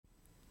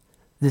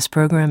This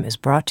program is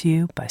brought to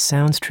you by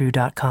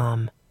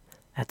SoundsTrue.com.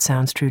 At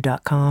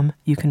SoundsTrue.com,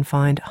 you can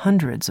find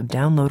hundreds of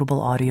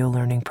downloadable audio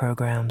learning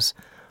programs,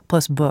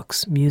 plus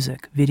books,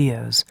 music,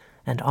 videos,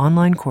 and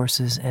online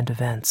courses and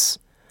events.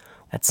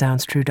 At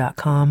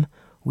SoundsTrue.com,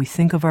 we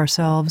think of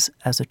ourselves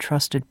as a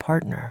trusted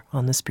partner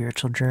on the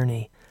spiritual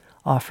journey,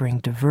 offering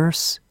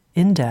diverse,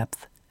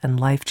 in-depth, and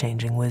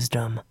life-changing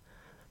wisdom.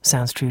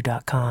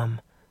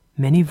 SoundsTrue.com.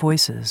 Many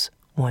voices,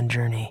 one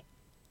journey.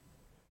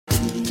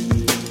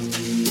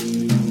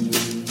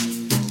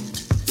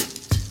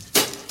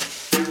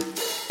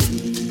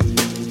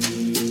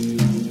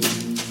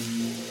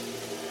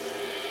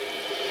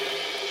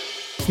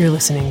 You're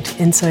listening to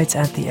Insights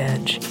at the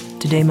Edge.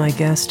 Today my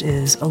guest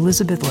is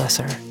Elizabeth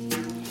Lesser.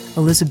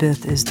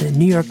 Elizabeth is the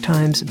New York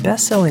Times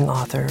bestselling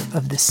author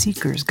of The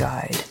Seeker's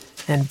Guide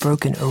and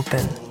Broken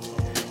Open.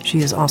 She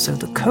is also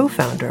the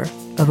co-founder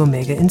of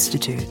Omega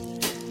Institute,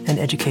 an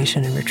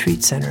education and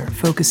retreat center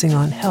focusing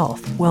on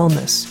health,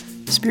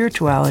 wellness,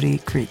 spirituality,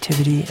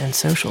 creativity, and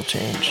social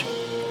change.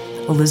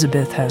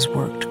 Elizabeth has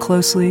worked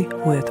closely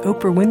with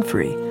Oprah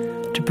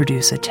Winfrey to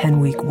produce a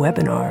 10-week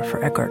webinar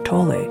for Eckhart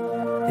Tolle,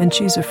 and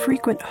she's a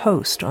frequent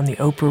host on the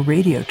Oprah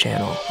radio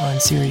channel on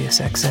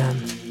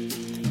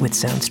SiriusXM. With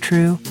Sounds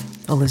True,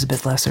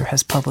 Elizabeth Lesser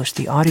has published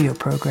the audio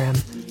program,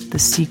 The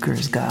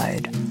Seeker's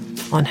Guide,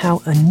 on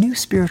how a new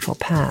spiritual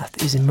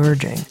path is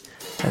emerging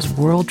as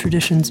world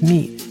traditions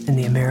meet in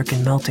the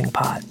American melting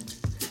pot.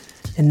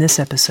 In this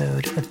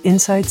episode of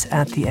Insights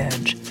at the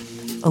Edge,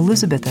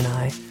 Elizabeth and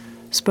I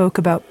spoke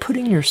about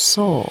putting your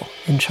soul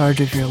in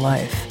charge of your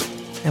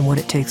life and what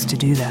it takes to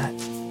do that.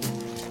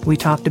 We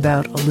talked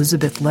about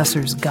Elizabeth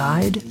Lesser's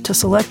guide to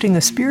selecting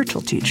a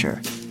spiritual teacher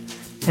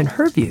and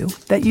her view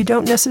that you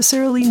don't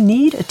necessarily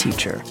need a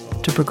teacher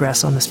to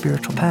progress on the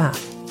spiritual path.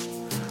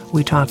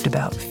 We talked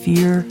about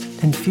fear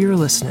and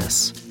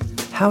fearlessness,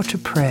 how to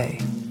pray,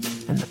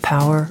 and the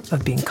power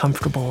of being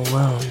comfortable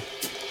alone.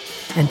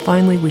 And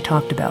finally, we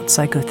talked about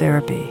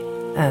psychotherapy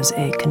as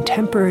a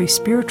contemporary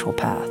spiritual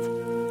path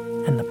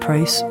and the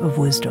price of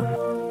wisdom.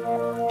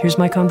 Here's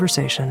my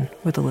conversation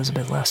with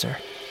Elizabeth Lesser.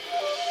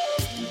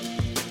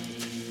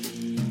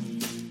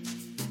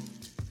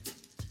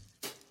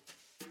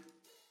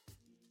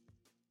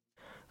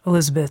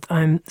 Elizabeth,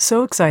 I'm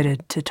so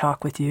excited to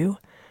talk with you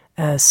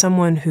as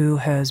someone who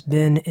has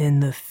been in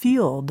the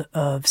field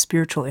of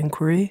spiritual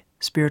inquiry,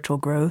 spiritual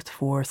growth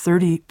for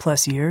 30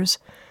 plus years,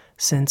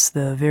 since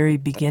the very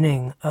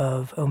beginning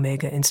of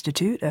Omega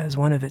Institute as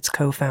one of its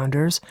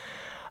co-founders.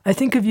 I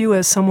think of you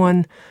as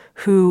someone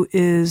who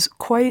is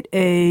quite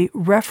a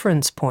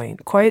reference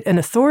point, quite an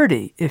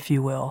authority, if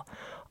you will,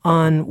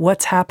 on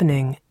what's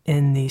happening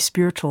in the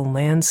spiritual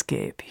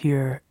landscape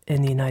here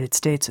in the United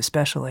States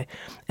especially.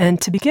 And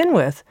to begin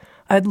with,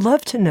 I'd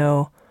love to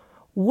know,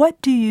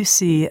 what do you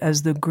see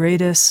as the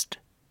greatest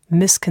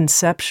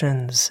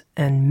misconceptions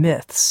and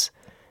myths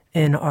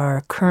in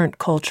our current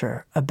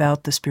culture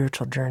about the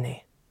spiritual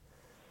journey?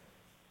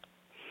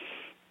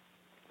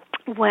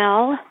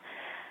 Well,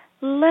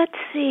 let's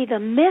see, the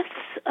myths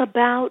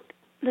about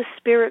the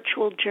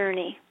spiritual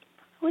journey.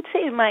 I would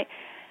say my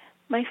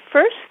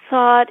first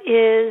thought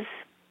is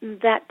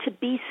that to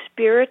be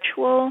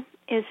spiritual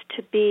is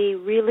to be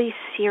really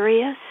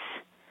serious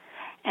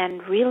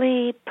and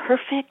really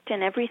perfect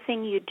in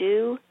everything you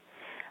do,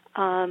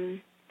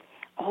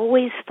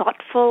 always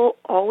thoughtful,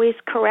 always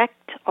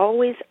correct,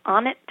 always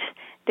on it.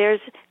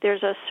 There's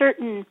a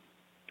certain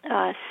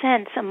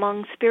sense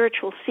among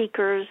spiritual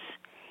seekers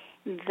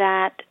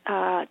that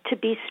to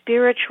be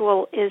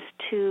spiritual is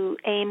to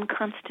aim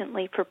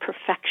constantly for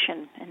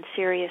perfection and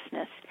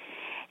seriousness.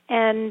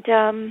 And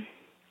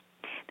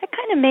that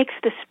kind of makes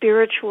the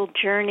spiritual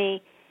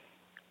journey,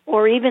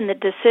 or even the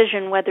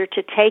decision whether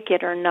to take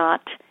it or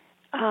not,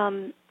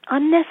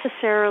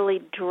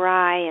 unnecessarily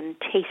dry and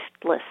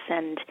tasteless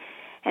and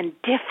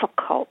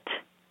difficult.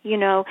 You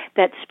know,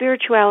 that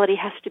spirituality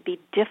has to be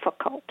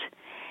difficult.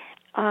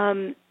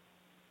 And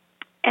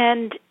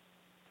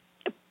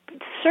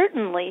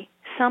certainly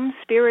some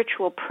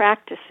spiritual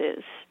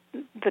practices,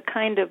 the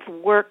kind of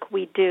work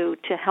we do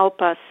to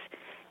help us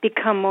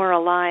become more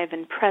alive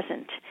and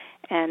present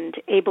and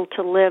able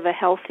to live a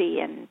healthy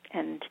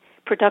and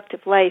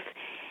productive life,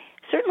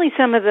 certainly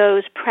some of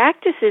those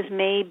practices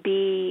may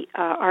be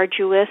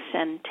arduous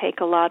and take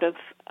a lot of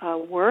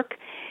work,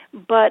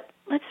 but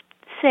let's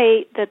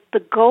say that the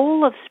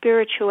goal of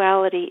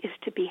spirituality is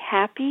to be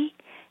happy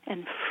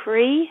and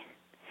free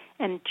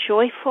and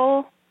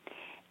joyful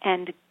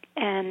and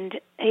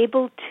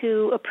able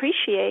to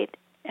appreciate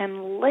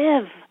and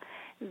live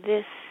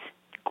this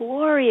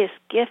glorious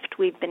gift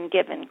we've been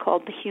given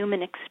called the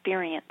human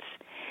experience.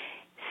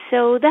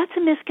 So that's a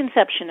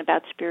misconception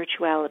about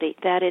spirituality,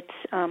 that it's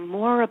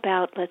more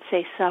about, let's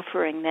say,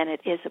 suffering than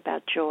it is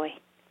about joy.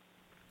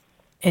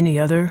 Any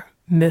other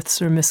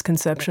myths or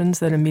misconceptions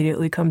that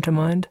immediately come to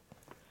mind?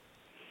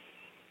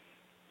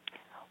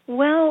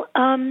 Well,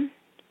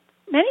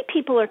 many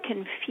people are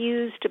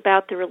confused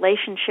about the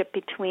relationship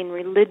between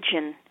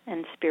religion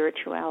and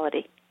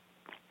spirituality.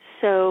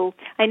 So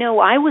I know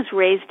I was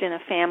raised in a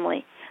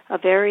family a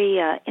very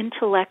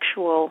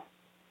intellectual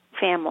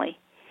family,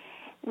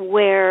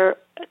 where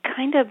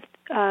kind of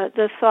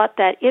the thought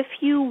that if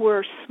you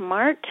were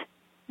smart,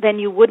 then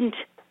you wouldn't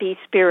be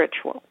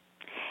spiritual.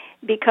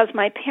 Because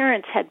my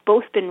parents had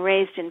both been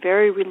raised in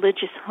very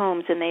religious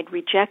homes, and they'd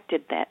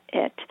rejected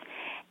it.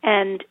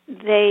 And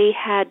they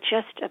had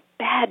just a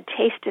bad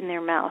taste in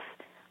their mouth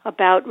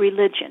about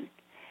religion,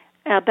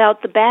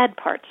 about the bad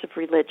parts of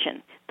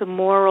religion, the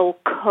moral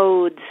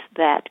codes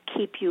that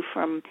keep you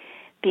from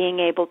being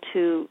able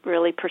to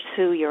really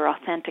pursue your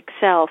authentic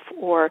self,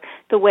 or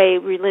the way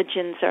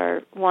religions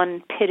are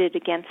one pitted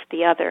against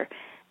the other.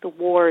 The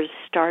wars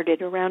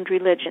started around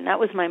religion. That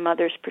was my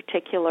mother's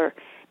particular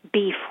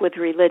beef with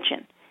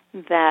religion,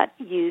 that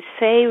you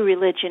say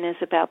religion is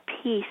about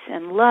peace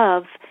and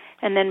love,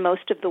 and then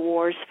most of the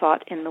wars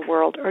fought in the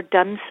world are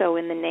done so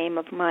in the name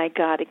of my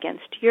God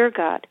against your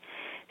God.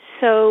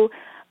 So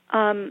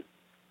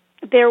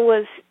there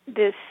was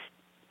this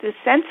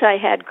sense I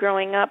had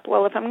growing up,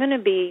 well, if I'm going to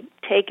be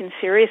taken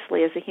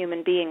seriously as a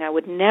human being, I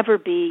would never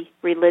be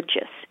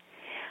religious.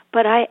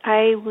 But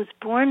I was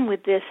born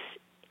with this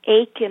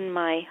ache in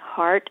my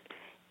heart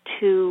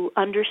to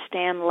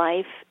understand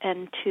life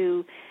and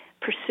to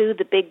pursue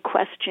the big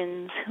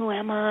questions. Who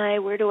am I?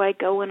 Where do I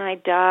go when I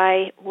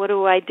die? What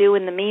do I do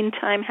in the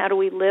meantime? How do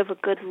we live a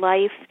good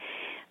life?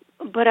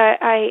 But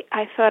I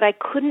thought I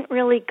couldn't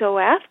really go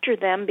after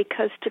them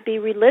because to be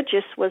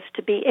religious was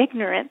to be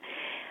ignorant.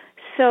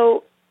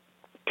 So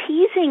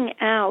teasing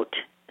out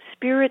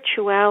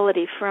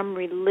spirituality from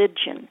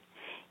religion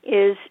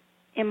is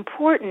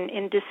important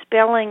in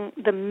dispelling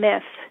the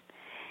myth.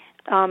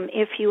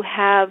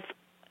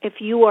 If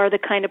you are the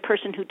kind of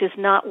person who does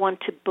not want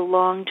to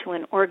belong to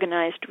an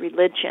organized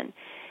religion,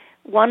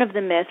 one of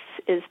the myths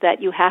is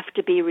that you have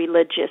to be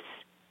religious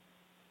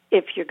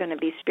if you're going to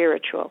be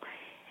spiritual.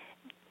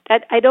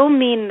 I don't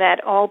mean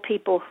that all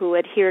people who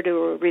adhere to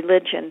a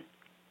religion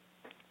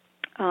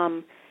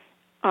are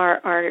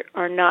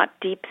not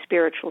deep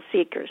spiritual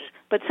seekers,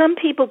 but some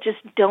people just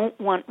don't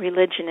want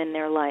religion in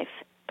their life.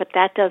 But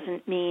that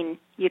doesn't mean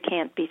you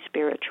can't be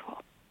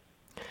spiritual.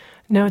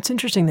 Now, it's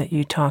interesting that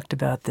you talked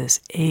about this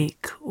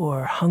ache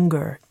or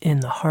hunger in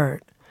the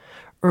heart.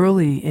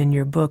 Early in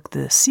your book,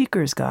 The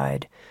Seeker's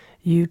Guide,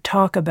 you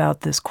talk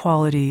about this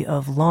quality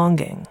of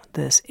longing,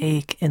 this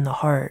ache in the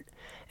heart,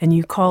 and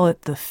you call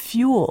it the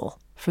fuel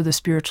for the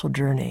spiritual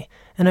journey.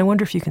 And I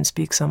wonder if you can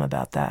speak some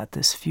about that,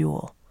 this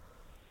fuel.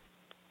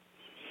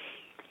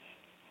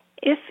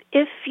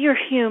 If you're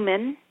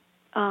human,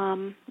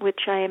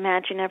 which I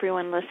imagine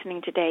everyone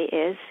listening today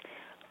is,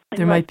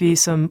 there might be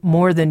some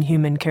more than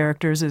human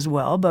characters as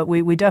well, but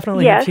we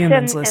definitely have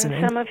humans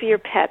listening. And some of your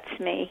pets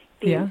may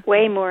be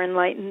way more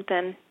enlightened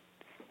than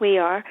we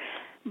are.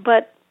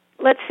 But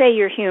let's say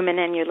you're human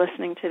and you're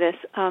listening to this.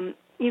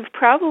 You've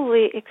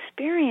probably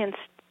experienced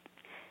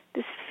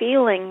this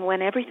feeling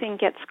when everything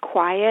gets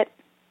quiet.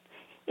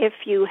 If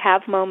you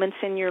have moments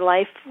in your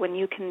life when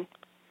you can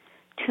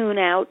tune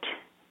out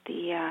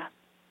the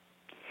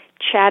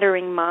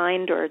chattering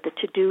mind or the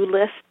to-do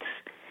lists,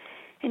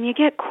 and you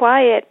get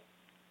quiet,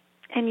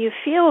 and you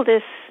feel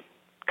this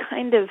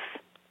kind of,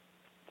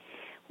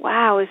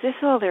 wow, is this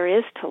all there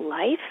is to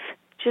life?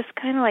 Just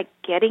kind of like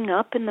getting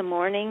up in the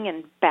morning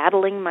and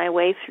battling my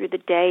way through the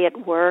day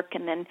at work,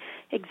 and then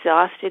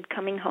exhausted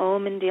coming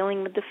home and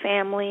dealing with the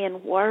family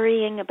and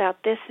worrying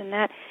about this and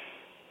that.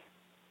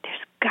 There's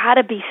got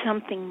to be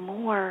something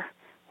more.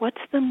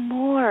 What's the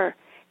more?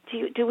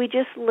 Do we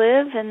just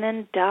live and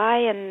then die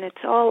and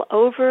it's all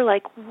over?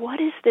 Like, what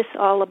is this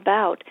all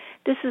about?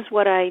 This is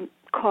what I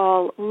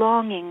call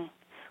longing.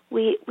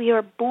 We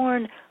are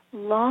born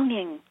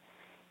longing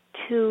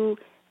to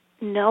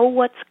know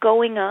what's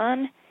going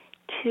on,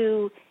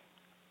 to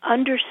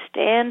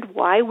understand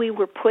why we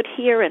were put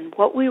here and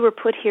what we were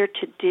put here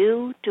to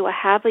do. Do I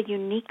have a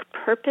unique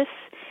purpose?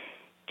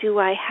 Do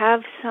I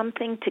have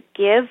something to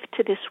give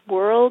to this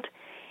world?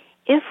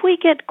 If we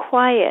get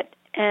quiet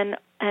and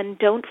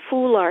don't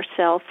fool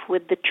ourselves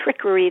with the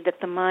trickery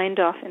that the mind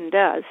often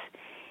does,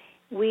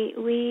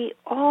 we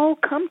all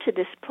come to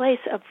this place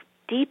of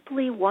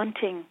deeply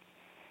wanting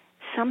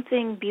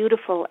something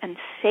beautiful and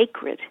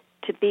sacred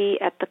to be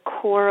at the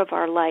core of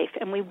our life.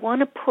 And we want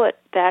to put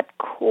that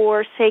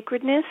core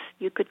sacredness,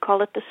 you could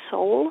call it the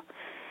soul,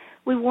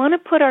 we want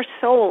to put our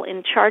soul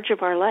in charge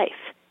of our life.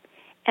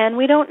 And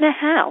we don't know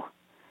how.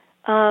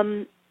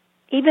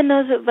 Even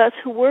those of us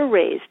who were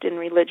raised in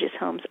religious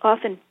homes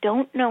often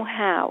don't know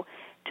how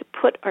to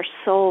put our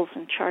souls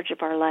in charge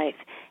of our life.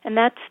 And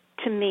that's,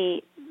 to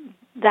me,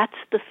 that's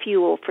the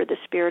fuel for the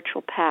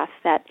spiritual path,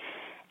 that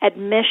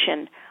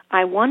admission,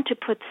 I want to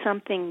put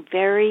something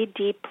very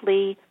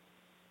deeply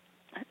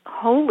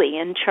holy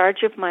in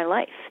charge of my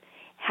life.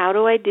 How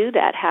do I do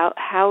that?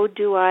 How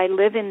do I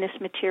live in this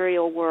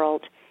material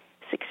world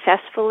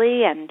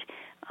successfully and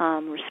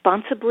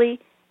responsibly,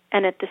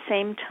 and at the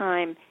same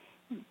time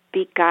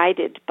be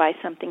guided by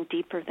something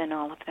deeper than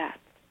all of that?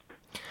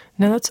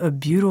 Now, that's a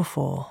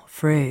beautiful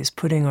phrase,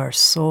 putting our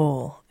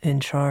soul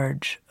in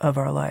charge of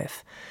our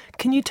life.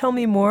 Can you tell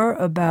me more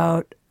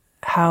about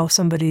how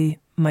somebody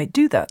might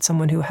do that,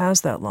 someone who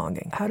has that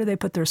longing? How do they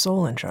put their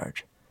soul in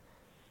charge?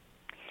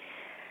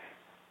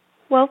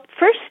 Well,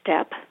 first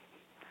step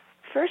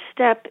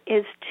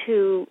is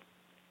to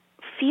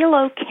feel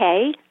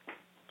okay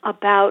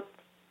about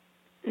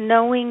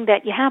knowing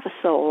that you have a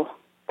soul.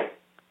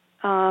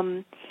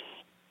 And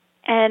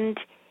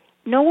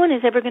no one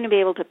is ever going to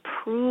be able to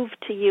prove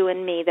to you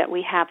and me that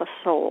we have a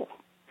soul.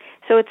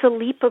 So it's a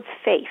leap of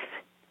faith.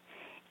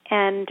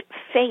 And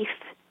faith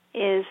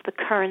is the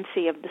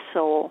currency of the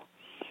soul.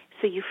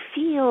 So you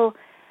feel,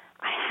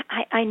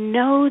 I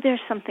know there's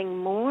something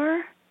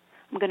more.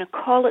 I'm going to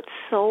call it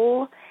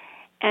soul,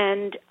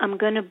 and I'm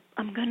going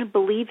to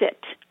believe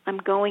it. I'm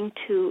going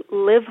to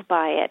live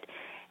by it,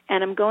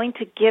 and I'm going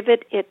to give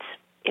it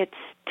its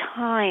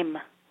time.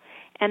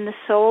 And the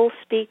soul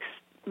speaks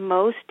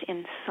most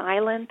in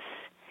silence,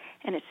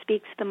 and it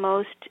speaks the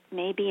most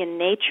maybe in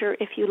nature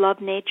if you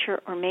love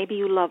nature, or maybe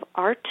you love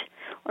art,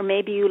 or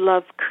maybe you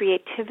love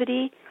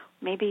creativity,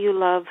 maybe you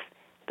love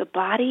the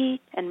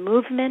body and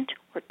movement,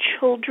 or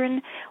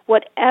children,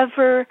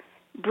 whatever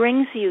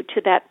brings you to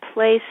that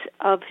place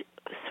of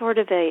sort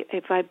of a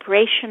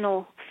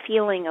vibrational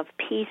feeling of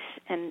peace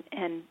and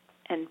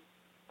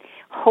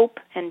hope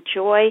and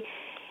joy.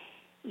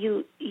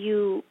 You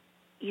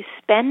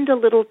spend a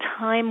little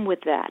time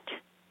with that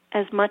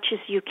as much as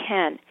you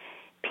can.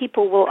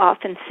 People will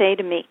often say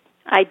to me,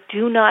 I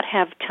do not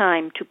have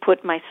time to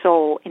put my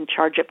soul in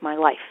charge of my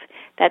life.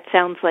 That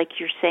sounds like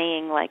you're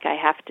saying, like, I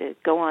have to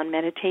go on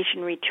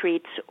meditation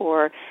retreats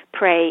or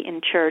pray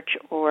in church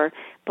or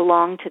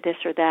belong to this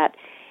or that.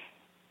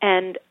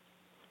 And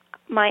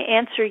my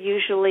answer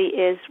usually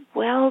is,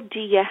 well, do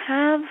you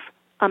have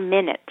a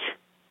minute?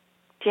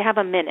 Do you have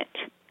a minute?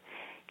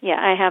 Yeah,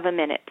 I have a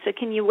minute. So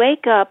can you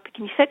wake up,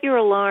 can you set your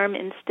alarm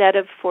instead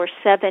of for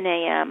 7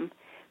 a.m.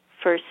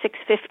 for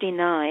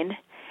 6:59,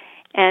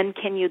 and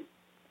can you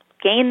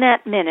gain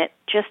that minute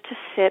just to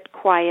sit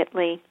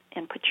quietly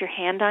and put your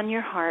hand on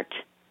your heart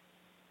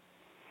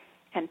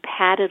and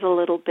pat it a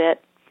little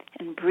bit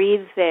and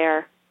breathe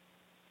there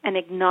and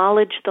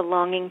acknowledge the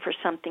longing for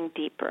something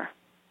deeper.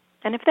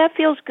 And if that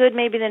feels good,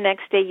 maybe the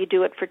next day you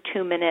do it for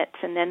 2 minutes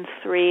and then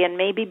 3, and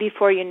maybe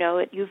before you know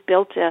it, you've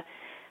built a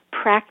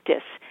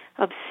practice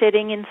of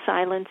sitting in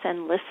silence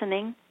and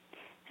listening.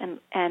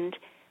 And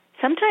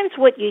sometimes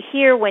what you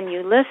hear when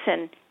you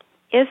listen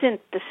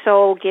isn't the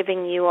soul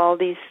giving you all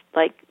these,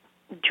 like,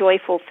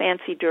 joyful,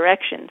 fancy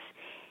directions.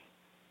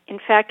 In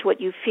fact, what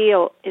you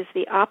feel is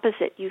the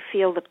opposite. You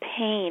feel the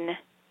pain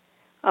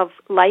of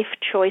life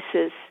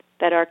choices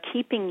that are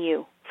keeping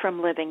you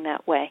from living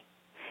that way.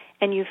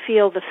 And you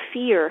feel the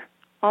fear,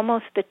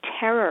 almost the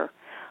terror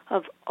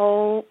of,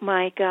 oh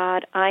my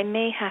God, I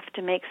may have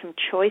to make some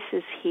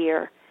choices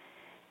here.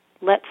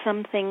 Let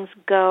some things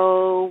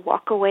go,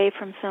 walk away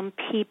from some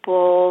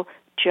people,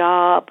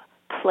 job,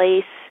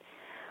 place.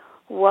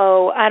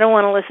 Whoa, I don't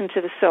want to listen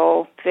to the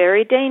soul.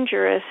 Very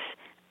dangerous.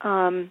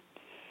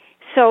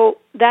 So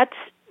that.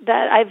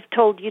 I've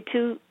told you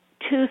two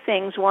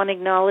things. One,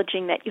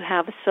 acknowledging that you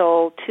have a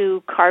soul.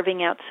 Two,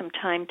 carving out some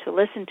time to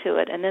listen to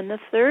it. And then the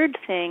third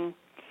thing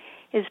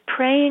is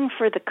praying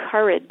for the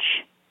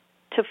courage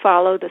to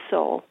follow the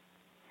soul,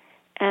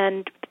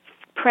 and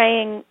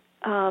praying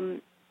to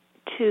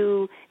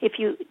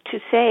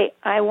say,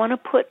 I want to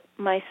put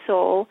my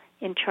soul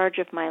in charge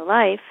of my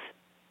life,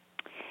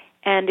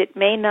 and it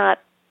may not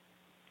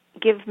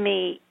give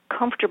me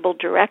comfortable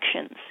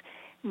directions,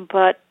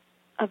 but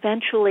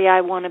eventually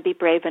I want to be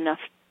brave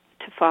enough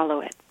to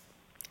follow it.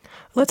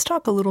 Let's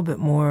talk a little bit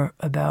more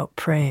about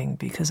praying,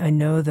 because I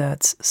know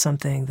that's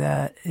something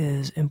that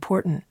is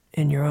important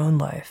in your own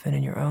life and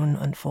in your own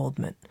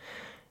unfoldment.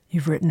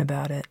 You've written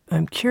about it.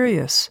 I'm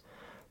curious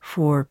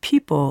for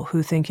people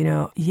who think,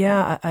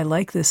 yeah, I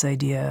like this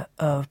idea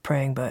of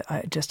praying, but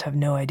I just have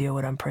no idea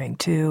what I'm praying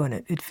to, and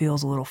it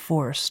feels a little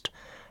forced.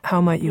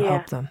 How might you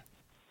help them?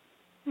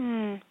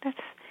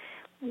 That's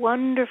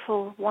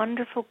wonderful,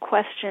 wonderful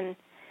question.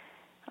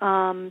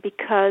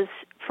 Because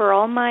for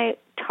all my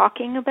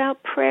talking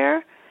about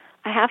prayer,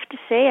 I have to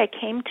say I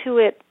came to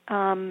it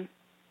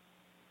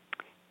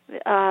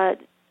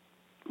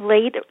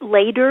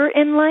later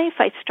in life.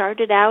 I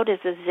started out as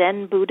a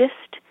Zen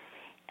Buddhist,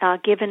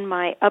 given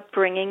my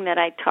upbringing that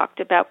I talked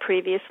about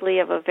previously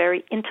of a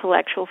very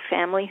intellectual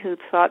family who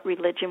thought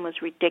religion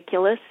was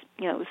ridiculous.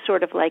 It was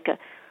sort of like a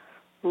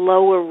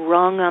lower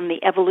rung on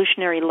the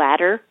evolutionary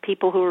ladder,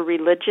 people who were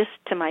religious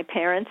to my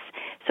parents.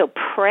 So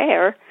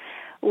prayer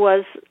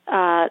was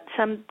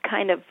some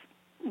kind of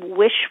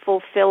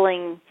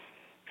wish-fulfilling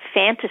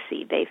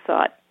fantasy, they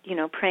thought,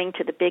 praying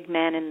to the big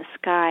man in the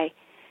sky.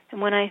 And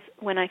when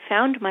I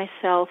found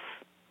myself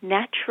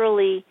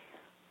naturally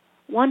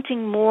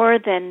wanting more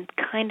than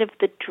kind of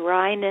the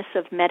dryness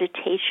of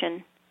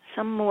meditation,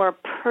 some more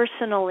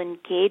personal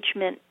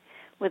engagement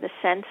with a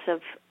sense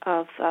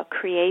of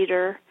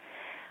creator,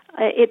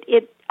 I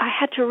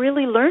had to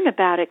really learn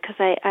about it, because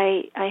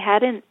I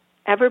hadn't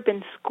ever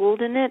been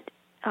schooled in it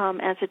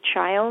as a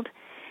child.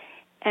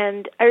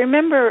 And I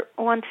remember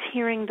once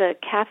hearing the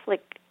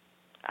Catholic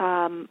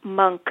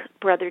monk,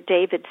 Brother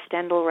David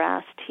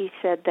Steindl-Rast. He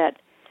said that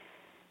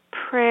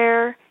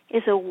prayer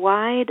is a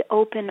wide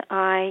open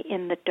eye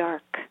in the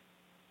dark.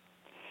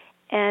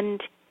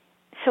 And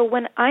so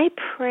when I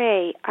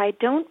pray, I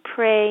don't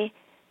pray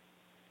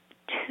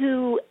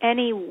to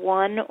any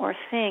one or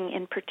thing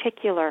in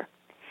particular,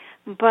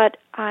 but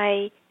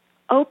I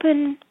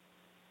open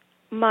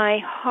my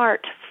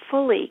heart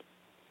fully.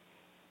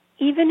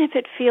 Even if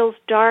it feels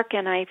dark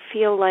and I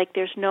feel like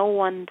there's no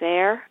one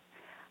there,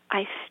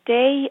 I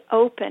stay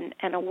open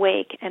and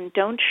awake and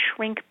don't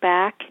shrink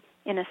back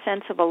in a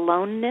sense of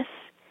aloneness.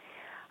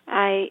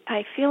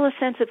 I feel a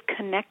sense of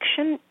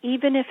connection,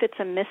 even if it's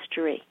a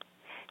mystery.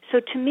 So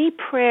to me,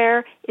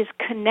 prayer is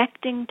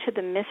connecting to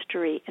the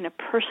mystery in a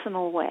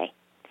personal way.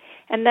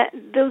 And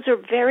those are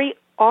very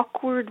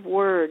awkward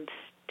words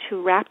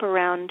to wrap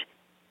around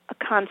a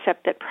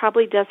concept that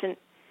probably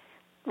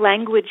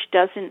language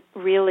doesn't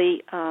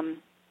really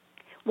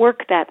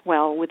work that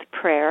well with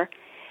prayer.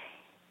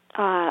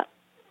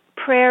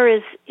 Prayer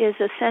is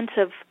a sense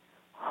of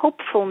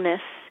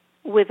hopefulness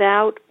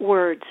without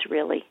words,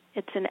 really.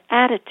 It's an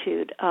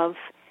attitude of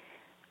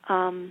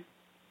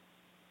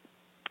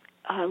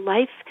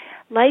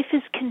life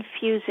is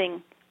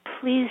confusing.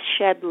 Please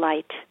shed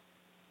light.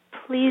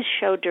 Please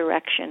show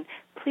direction.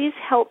 Please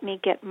help me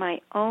get my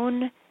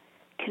own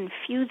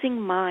confusing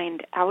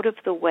mind out of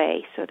the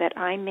way so that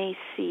I may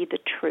see the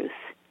truth.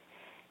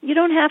 You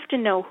don't have to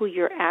know who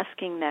you're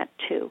asking that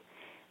to,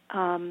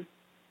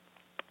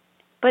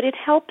 but it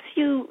helps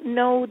you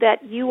know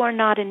that you are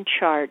not in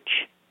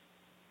charge.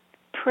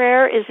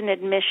 Prayer is an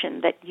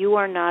admission that you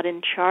are not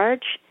in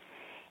charge,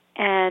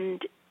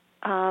 and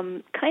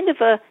kind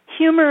of a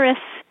humorous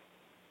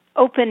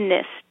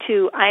openness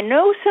to, I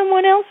know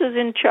someone else is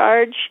in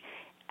charge.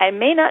 I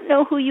may not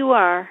know who you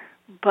are,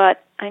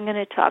 but I'm going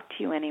to talk to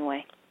you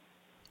anyway.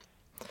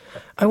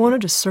 I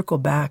wanted to circle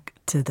back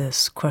to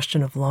this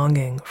question of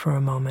longing for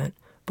a moment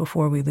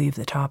before we leave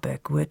the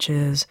topic, which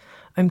is,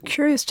 I'm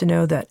curious to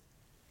know that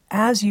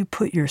as you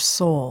put your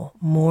soul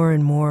more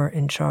and more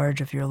in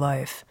charge of your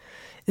life,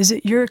 is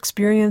it your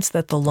experience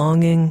that the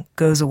longing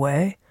goes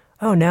away?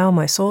 Oh, now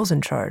my soul's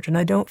in charge and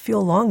I don't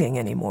feel longing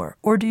anymore.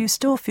 Or do you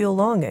still feel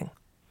longing?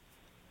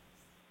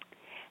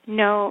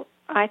 No,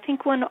 I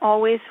think one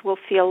always will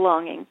feel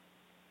longing.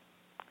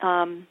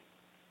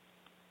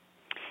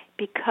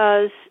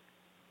 Because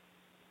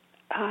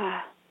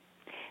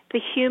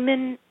the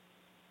human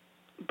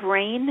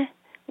brain,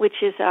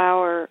 which is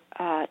our,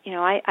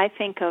 I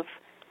think of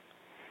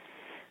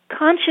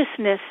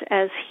consciousness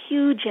as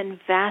huge and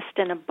vast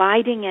and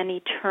abiding and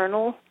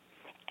eternal,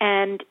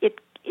 and it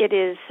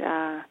is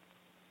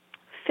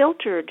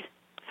filtered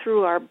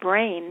through our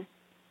brain,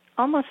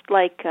 almost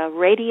like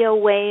radio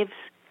waves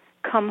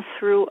come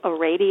through a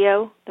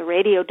radio. The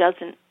radio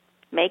doesn't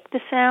make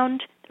the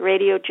sound, the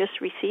radio just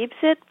receives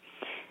it.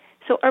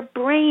 So our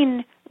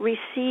brain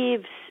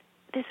receives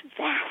this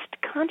vast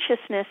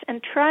consciousness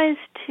and tries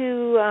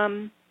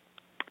to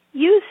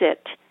use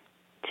it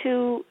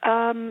to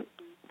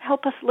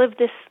help us live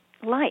this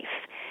life.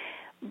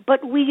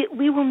 But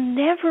we will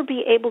never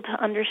be able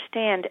to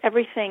understand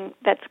everything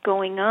that's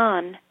going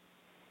on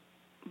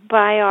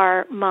by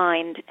our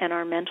mind and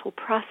our mental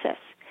process.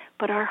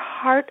 But our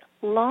heart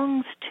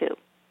longs to.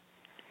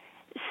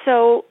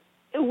 So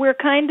we're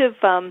kind of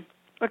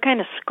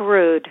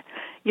screwed,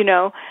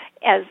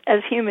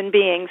 as human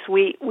beings.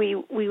 We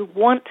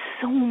want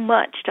so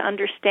much to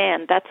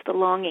understand. That's the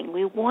longing.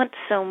 We want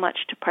so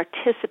much to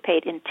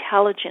participate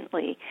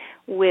intelligently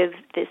with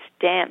this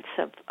dance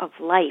of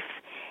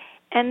life.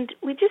 And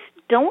we just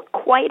don't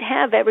quite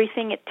have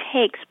everything it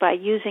takes by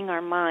using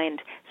our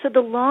mind. So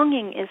the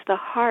longing is the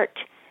heart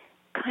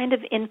kind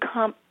of in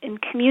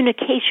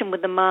communication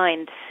with the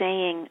mind,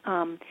 saying,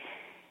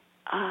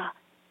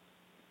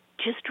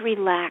 just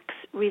relax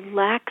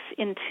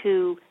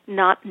into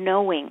not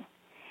knowing,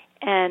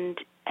 and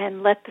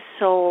let the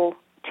soul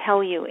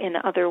tell you in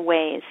other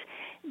ways.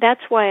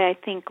 That's why I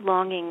think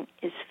longing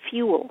is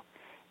fuel.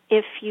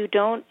 If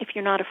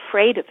you're not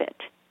afraid of it,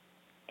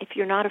 if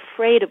you're not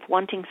afraid of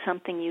wanting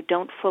something you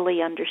don't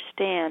fully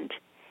understand,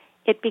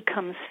 it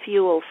becomes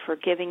fuel for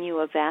giving you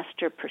a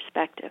vaster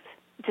perspective.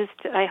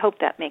 I hope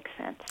that makes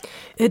sense.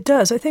 It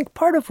does. I think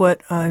part of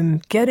what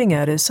I'm getting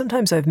at is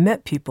sometimes I've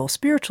met people,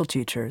 spiritual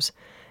teachers,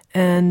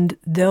 and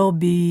they'll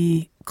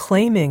be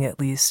claiming at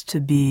least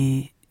to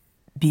be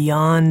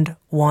beyond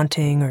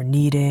wanting or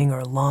needing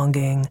or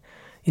longing.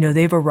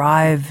 They've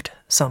arrived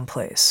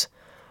someplace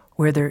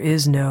where there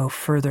is no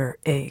further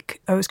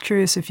ache. I was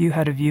curious if you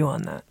had a view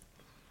on that.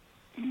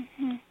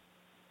 Mm-hmm.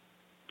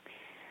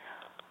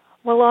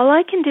 Well, all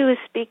I can do is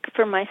speak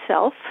for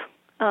myself.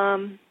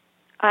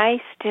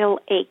 I still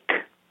ache.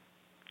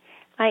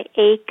 I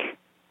ache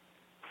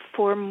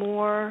for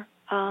more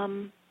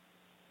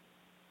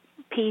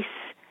peace.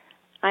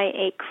 I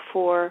ache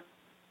for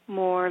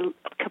more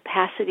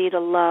capacity to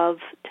love,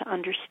 to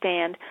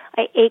understand.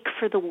 I ache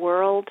for the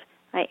world.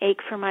 I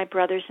ache for my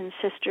brothers and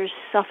sisters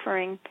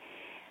suffering.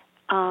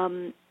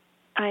 I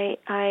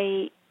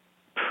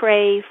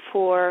pray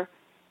for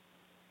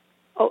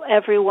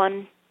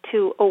everyone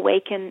to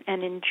awaken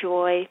and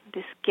enjoy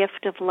this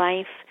gift of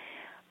life.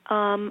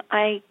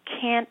 I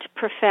can't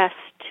profess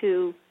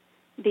to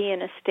be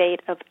in a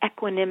state of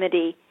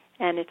equanimity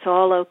and it's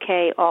all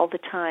okay all the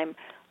time.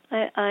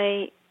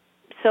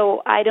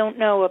 So I don't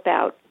know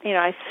about,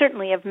 I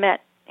certainly have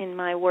met in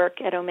my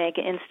work at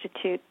Omega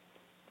Institute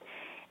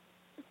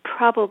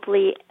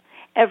probably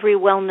every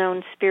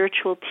well-known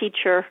spiritual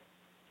teacher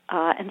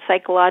and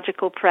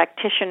psychological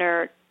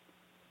practitioner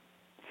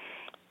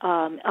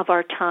of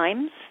our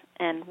times,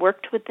 and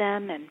worked with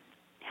them and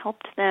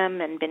helped them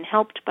and been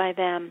helped by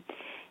them.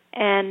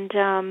 And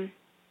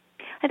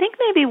I think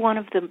maybe one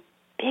of the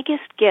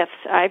biggest gifts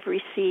I've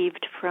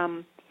received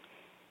from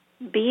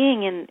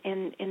being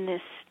in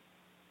this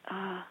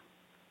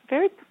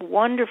very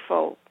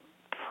wonderful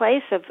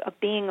place of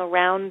being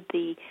around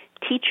the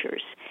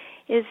teachers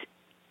is,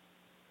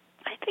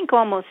 I think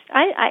almost,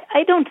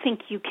 I don't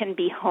think you can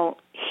be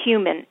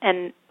human,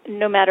 and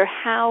no matter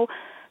how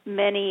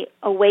many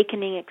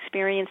awakening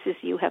experiences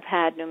you have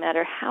had, no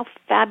matter how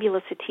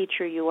fabulous a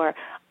teacher you are,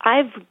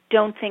 I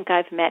don't think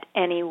I've met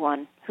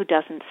anyone who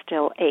doesn't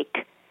still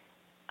ache.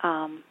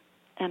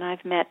 And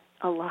I've met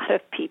a lot of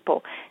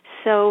people.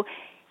 So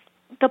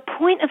the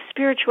point of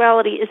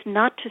spirituality is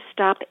not to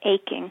stop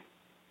aching.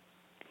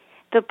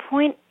 The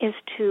point is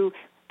to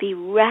be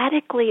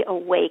radically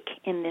awake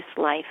in this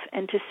life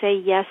and to say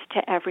yes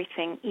to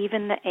everything,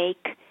 even the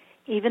ache,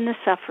 even the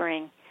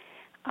suffering,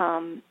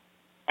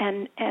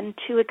 and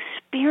to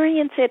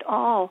experience it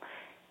all,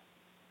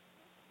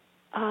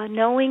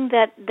 knowing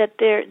that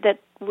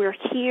we're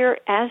here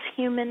as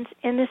humans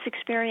in this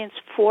experience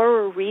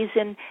for a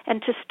reason,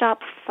 and to stop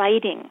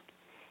fighting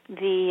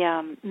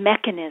the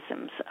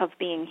mechanisms of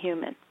being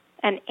human.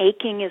 And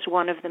aching is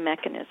one of the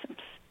mechanisms.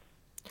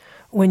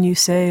 When you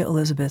say,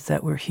 Elizabeth,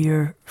 that we're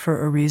here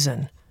for a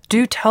reason,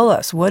 do tell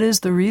us, what is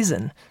the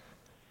reason?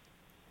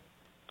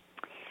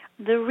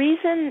 The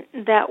reason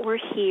that we're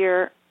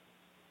here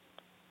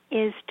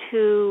is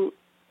to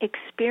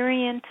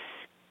experience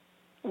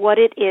what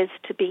it is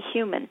to be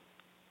human.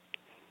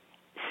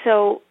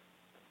 So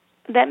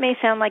that may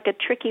sound like a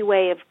tricky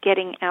way of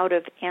getting out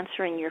of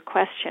answering your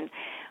question,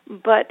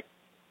 but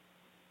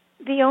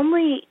the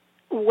only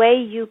way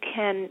you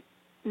can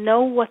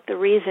know what the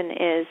reason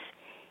is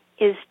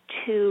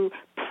to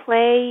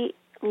play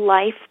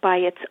life by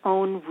its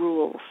own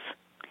rules.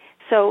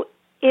 So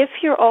if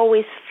you're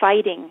always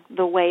fighting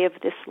the way of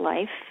this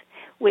life,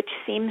 which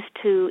seems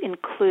to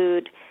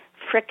include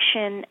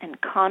friction and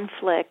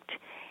conflict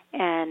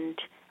and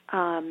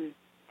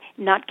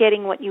not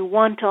getting what you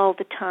want all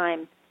the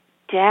time,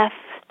 death,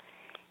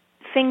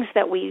 things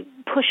that we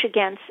push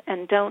against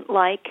and don't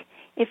like,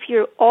 if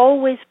you're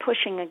always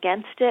pushing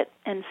against it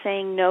and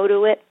saying no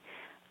to it,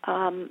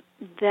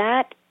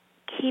 that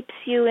keeps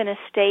you in a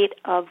state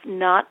of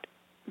not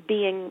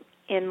being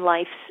in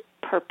life's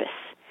purpose.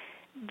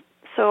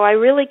 So I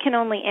really can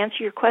only answer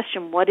your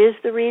question, what is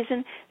the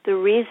reason? The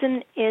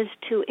reason is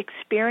to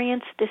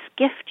experience this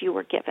gift you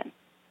were given.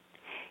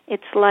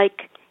 It's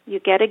like you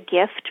get a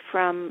gift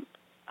from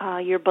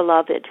your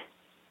beloved,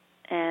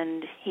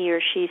 and he or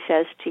she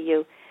says to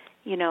you,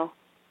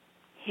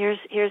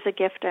 here's a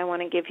gift I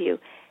want to give you.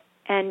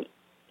 And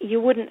you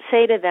wouldn't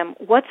say to them,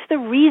 what's the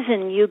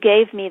reason you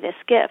gave me this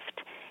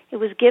gift? It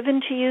was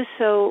given to you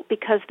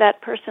because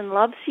that person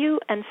loves you,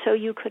 and so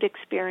you could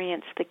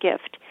experience the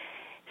gift.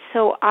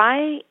 So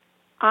I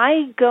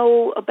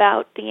go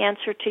about the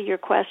answer to your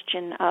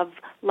question of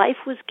life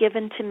was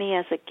given to me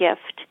as a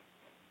gift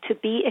to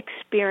be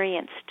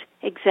experienced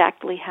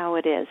exactly how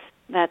it is.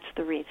 That's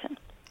the reason.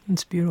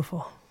 It's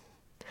beautiful.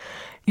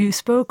 You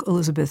spoke,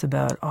 Elizabeth,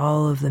 about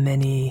all of the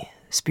many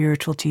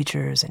spiritual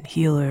teachers and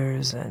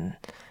healers and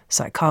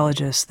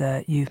psychologists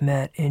that you've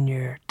met in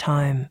your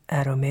time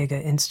at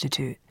Omega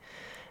Institute.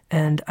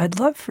 And I'd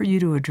love for you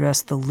to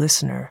address the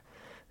listener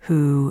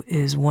who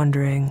is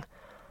wondering,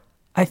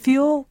 I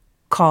feel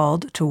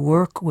called to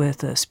work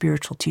with a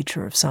spiritual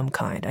teacher of some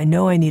kind. I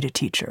know I need a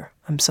teacher.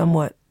 I'm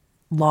somewhat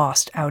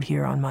lost out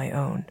here on my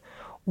own.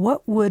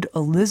 What would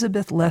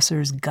Elizabeth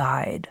Lesser's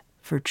guide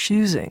for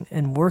choosing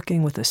and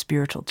working with a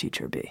spiritual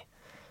teacher be?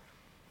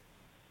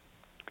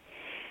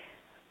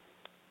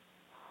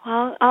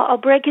 Well, I'll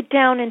break it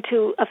down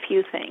into a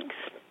few things.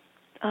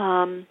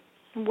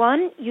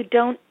 One, you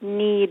don't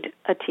need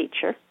a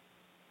teacher.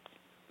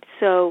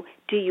 So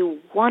do you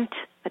want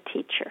a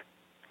teacher?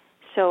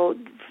 So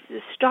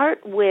start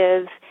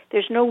with,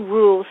 there's no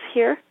rules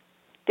here.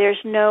 There's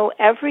no,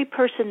 every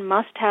person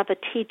must have a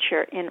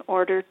teacher in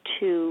order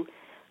to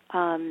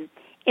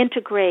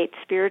integrate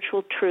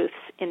spiritual truths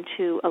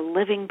into a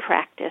living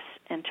practice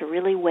and to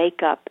really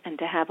wake up and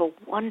to have a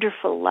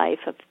wonderful life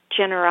of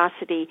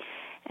generosity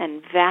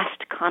and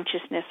vast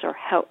consciousness, or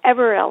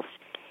however else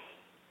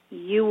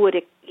you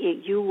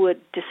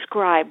would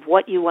describe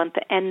what you want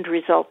the end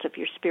result of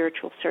your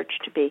spiritual search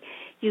to be.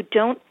 You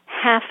don't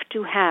have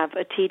to have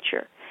a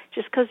teacher.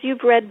 Just because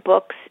you've read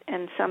books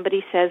and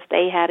somebody says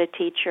they had a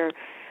teacher,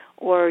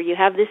 or you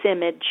have this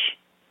image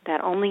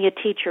that only a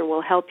teacher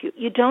will help you,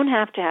 you don't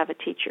have to have a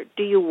teacher.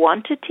 Do you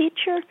want a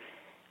teacher?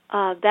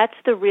 That's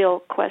the real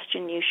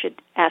question you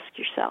should ask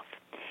yourself.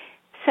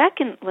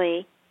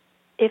 Secondly,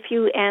 if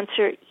you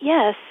answer,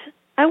 yes,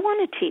 I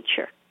want a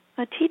teacher.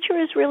 A teacher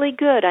is really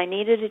good. I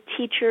needed a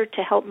teacher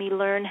to help me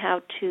learn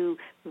how to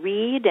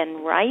read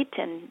and write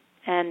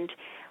and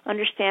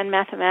understand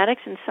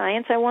mathematics and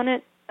science. I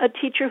want a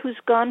teacher who's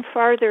gone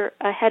farther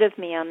ahead of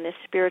me on this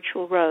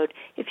spiritual road.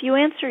 If you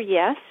answer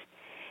yes,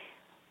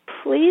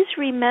 please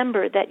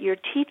remember that your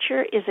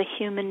teacher is a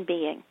human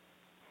being.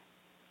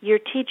 Your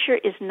teacher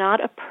is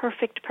not a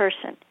perfect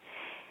person.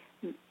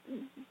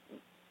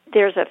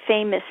 There's a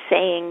famous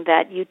saying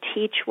that you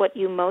teach what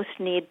you most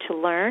need to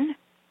learn,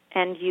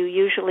 and you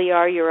usually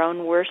are your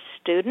own worst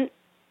student,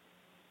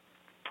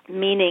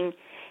 meaning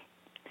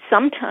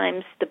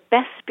sometimes the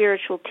best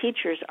spiritual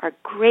teachers are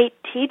great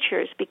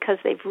teachers because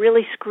they've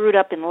really screwed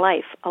up in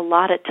life a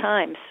lot of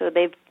times, so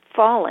they've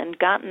fallen,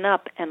 gotten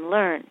up, and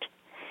learned.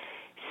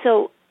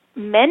 So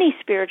many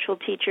spiritual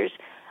teachers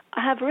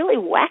have really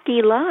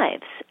wacky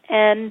lives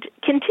and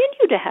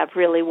continue to have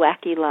really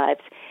wacky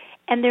lives,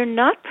 and they're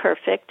not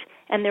perfect,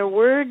 and their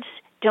words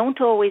don't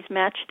always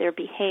match their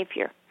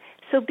behavior.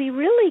 So be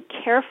really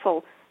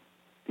careful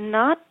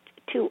not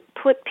to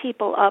put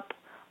people up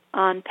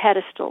on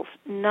pedestals,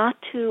 not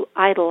to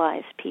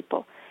idolize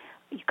people,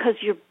 because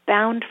you're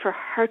bound for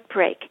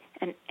heartbreak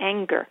and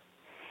anger.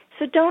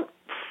 So don't,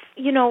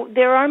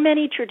 there are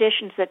many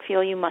traditions that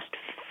feel you must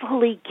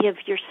fully give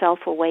yourself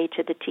away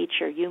to the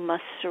teacher. You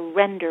must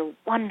surrender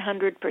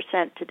 100%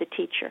 to the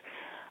teacher.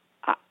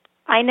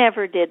 I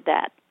never did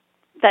that.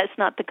 That's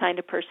not the kind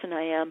of person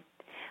I am.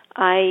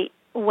 I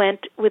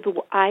went with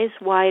eyes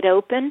wide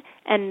open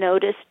and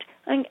noticed,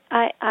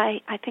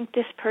 I think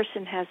this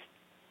person has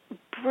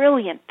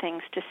brilliant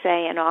things to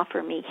say and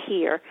offer me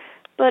here,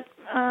 but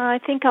I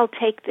think I'll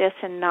take this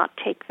and not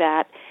take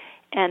that,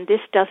 and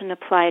this doesn't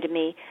apply to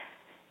me.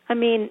 I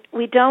mean,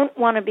 we don't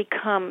want to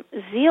become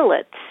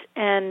zealots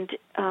and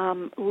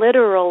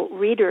literal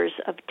readers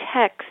of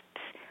texts.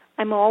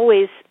 I'm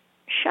always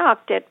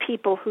shocked at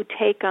people who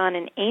take on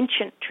an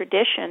ancient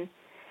tradition,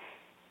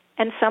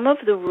 and some of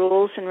the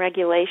rules and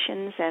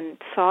regulations and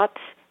thoughts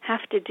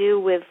have to do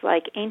with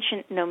like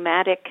ancient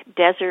nomadic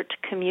desert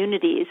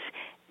communities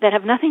that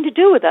have nothing to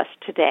do with us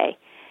today.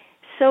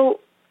 So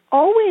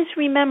always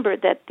remember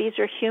that these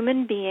are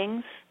human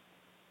beings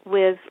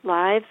with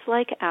lives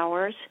like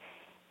ours.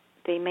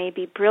 They may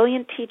be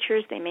brilliant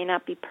teachers, they may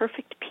not be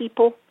perfect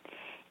people,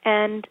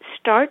 and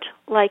start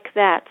like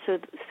that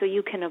so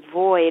you can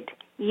avoid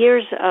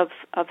years of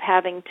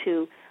having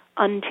to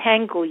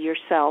untangle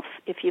yourself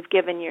if you've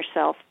given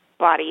yourself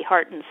body,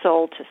 heart, and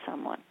soul to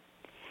someone.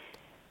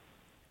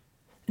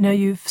 Now,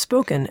 you've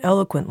spoken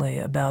eloquently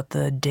about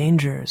the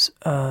dangers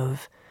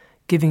of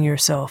giving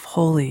yourself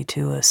wholly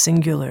to a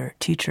singular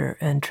teacher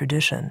and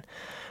tradition.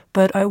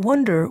 But I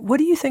wonder, what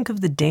do you think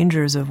of the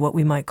dangers of what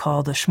we might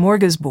call the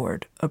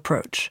smorgasbord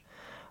approach?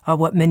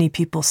 What many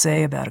people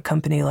say about a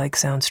company like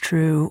Sounds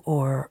True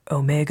or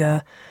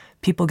Omega.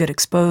 People get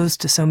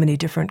exposed to so many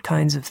different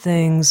kinds of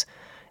things,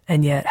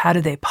 and yet how do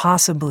they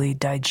possibly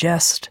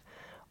digest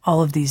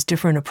all of these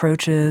different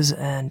approaches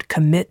and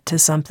commit to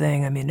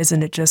something? I mean,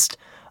 isn't it just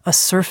a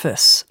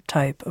surface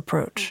type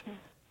approach? Mm-hmm.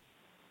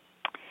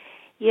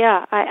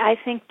 Yeah, I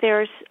think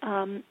there's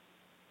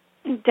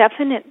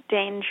definite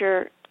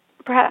danger,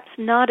 perhaps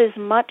not as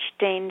much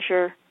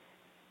danger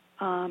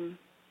in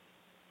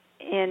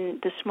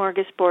the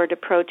smorgasbord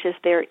approach as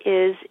there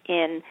is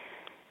in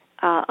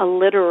a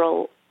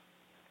literal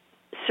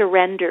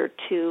surrender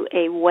to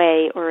a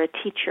way or a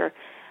teacher.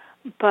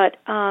 But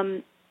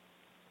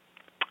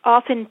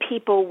often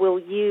people will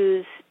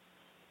use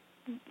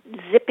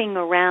zipping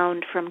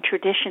around from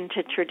tradition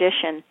to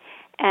tradition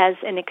as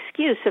an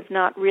excuse of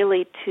not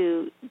really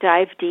to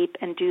dive deep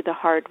and do the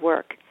hard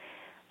work.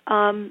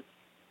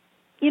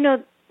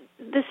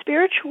 The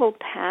spiritual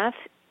path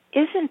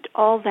isn't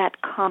all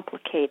that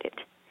complicated.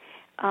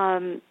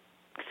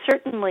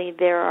 Certainly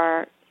there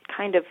are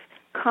kind of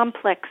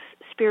complex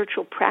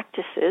spiritual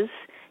practices,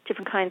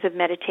 different kinds of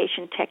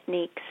meditation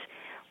techniques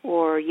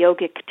or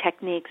yogic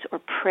techniques or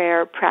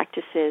prayer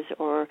practices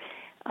or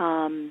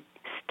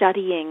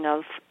studying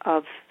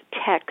of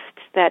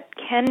texts that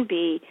can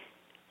be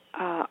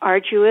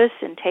arduous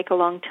and take a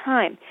long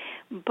time.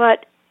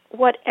 But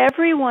what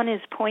everyone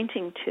is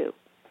pointing to,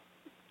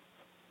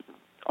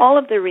 all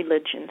of the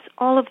religions,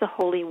 all of the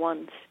holy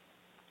ones,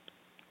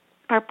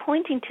 are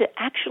pointing to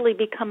actually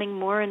becoming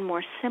more and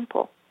more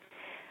simple.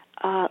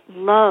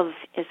 Love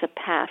is a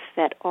path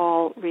that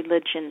all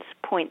religions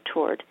point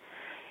toward.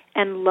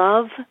 And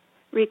love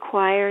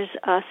requires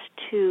us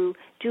to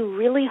do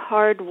really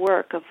hard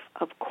work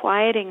of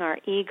quieting our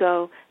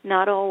ego,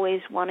 not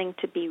always wanting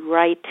to be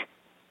right,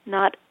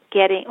 not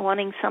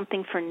wanting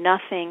something for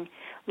nothing.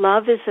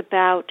 Love is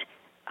about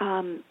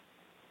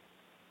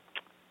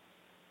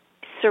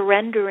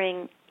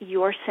surrendering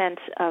your sense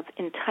of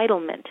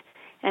entitlement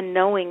and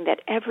knowing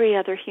that every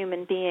other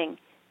human being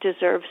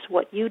deserves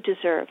what you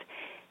deserve.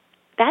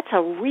 That's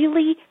a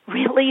really,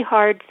 really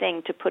hard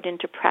thing to put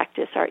into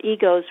practice. Our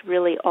egos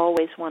really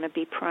always want to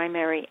be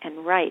primary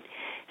and right.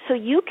 So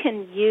you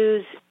can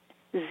use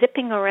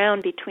zipping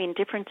around between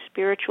different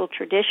spiritual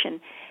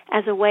traditions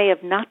as a way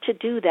of not to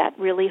do that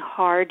really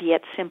hard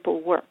yet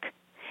simple work.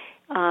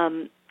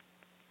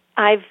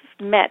 I've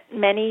met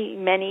many,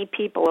 many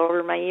people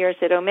over my years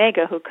at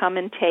Omega who come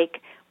and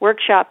take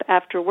workshop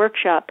after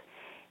workshop,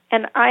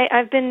 and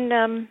I've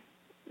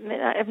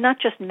not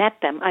just met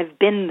them, I've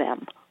been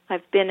them.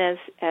 I've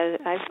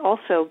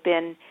also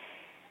been,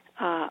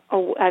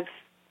 I've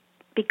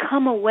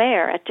become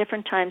aware at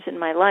different times in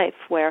my life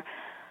where,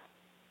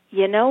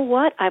 you know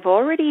what, I've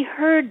already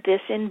heard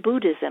this in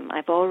Buddhism,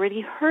 I've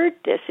already heard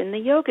this in the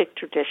yogic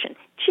tradition.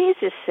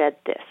 Jesus said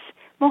this,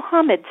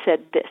 Muhammad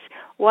said this.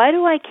 Why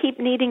do I keep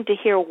needing to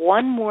hear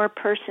one more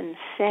person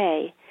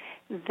say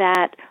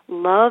that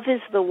love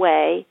is the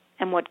way,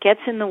 and what gets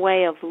in the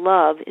way of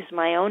love is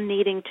my own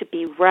needing to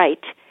be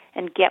right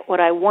and get what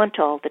I want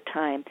all the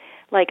time?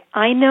 Like,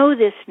 I know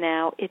this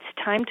now, it's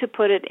time to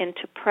put it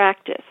into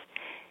practice.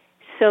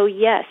 So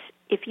yes,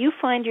 if you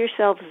find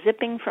yourself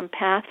zipping from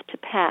path to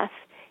path,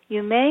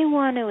 you may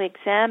want to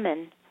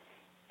examine,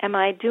 am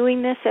I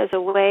doing this as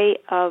a way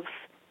of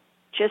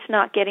just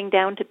not getting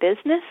down to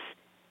business,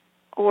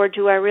 or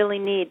do I really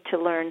need to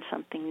learn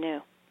something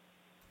new?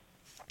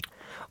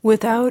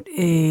 Without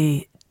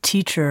a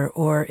teacher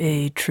or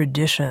a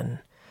tradition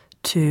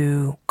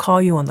to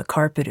call you on the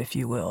carpet, if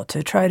you will,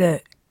 to try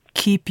to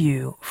keep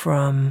you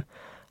from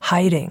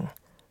hiding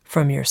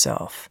from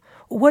yourself,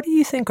 what do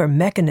you think are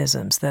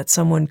mechanisms that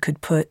someone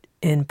could put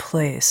in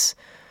place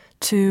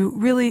to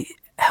really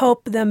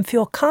help them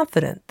feel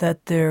confident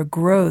that their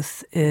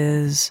growth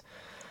is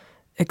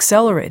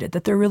accelerated,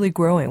 that they're really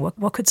growing?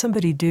 What could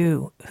somebody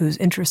do who's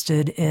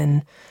interested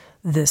in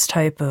this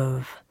type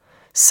of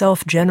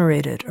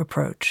self-generated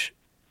approach,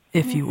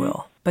 if you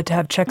will, but to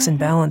have checks and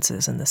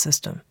balances in the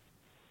system?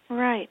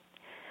 Right.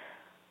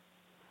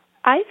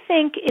 I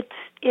think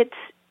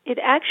it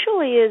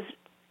actually is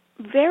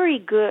very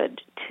good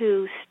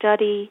to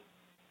study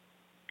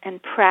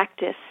and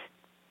practice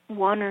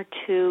one or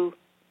two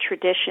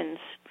traditions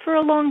for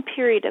a long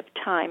period of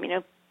time. You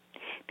know,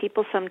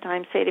 people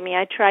sometimes say to me,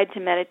 I tried to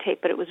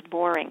meditate, but it was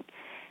boring.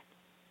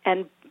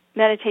 And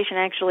meditation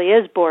actually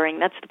is boring.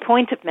 That's the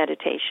point of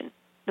meditation.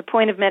 The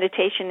point of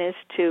meditation is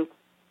to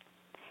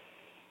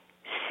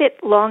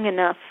sit long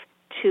enough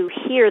to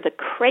hear the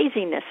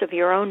craziness of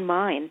your own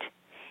mind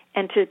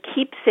and to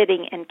keep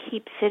sitting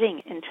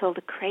until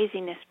the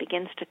craziness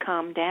begins to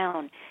calm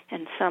down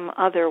and some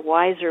other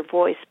wiser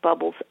voice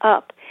bubbles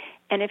up.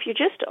 And if you're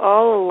just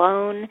all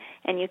alone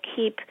and you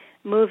keep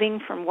moving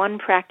from one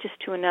practice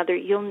to another,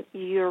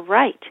 you're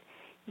right.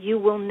 You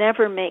will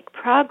never make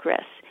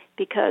progress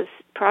because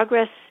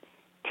progress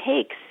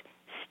takes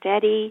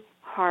steady,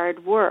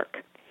 hard work.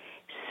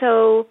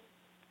 So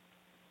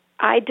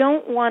I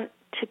don't want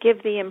to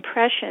give the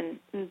impression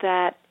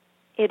that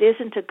it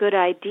isn't a good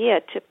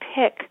idea to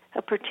pick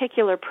a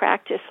particular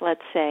practice,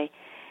 let's say,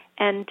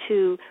 and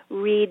to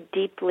read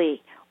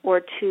deeply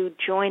or to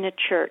join a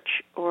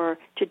church or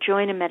to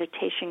join a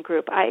meditation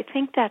group. I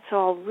think that's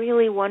all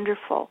really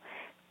wonderful.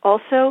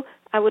 Also,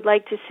 I would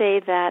like to say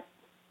that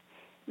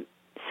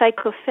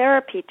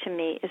psychotherapy to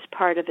me is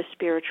part of a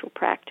spiritual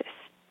practice.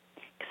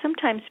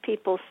 Sometimes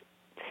people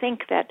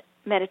think that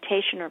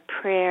meditation or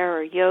prayer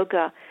or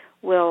yoga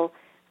will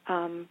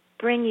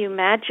bring you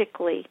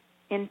magically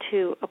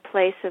into a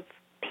place of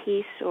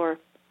peace or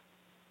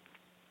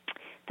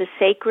the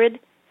sacred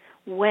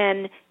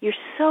when you're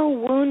so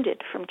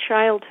wounded from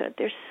childhood.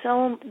 There's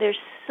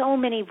so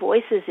many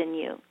voices in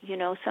you. You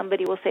know,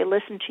 somebody will say,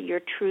 listen to your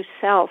true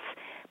self,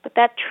 but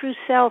that true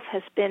self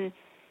has been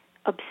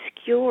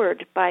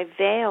obscured by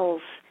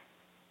veils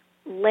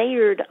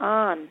layered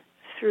on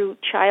through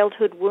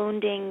childhood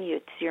wounding.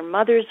 It's your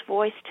mother's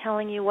voice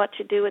telling you what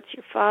to do. It's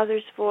your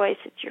father's voice.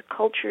 It's your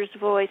culture's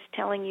voice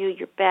telling you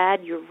you're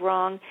bad, you're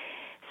wrong.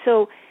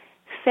 So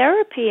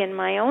therapy in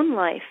my own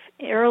life,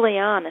 early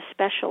on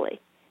especially,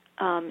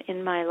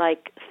 in my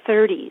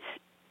 30s,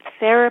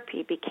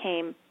 therapy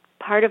became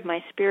part of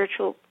my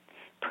spiritual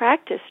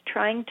practice,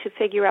 trying to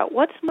figure out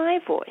what's my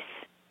voice.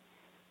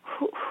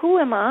 Who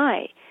am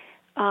I?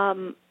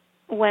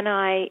 When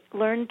I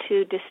learn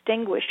to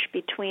distinguish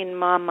between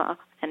mama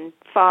and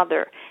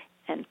father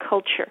and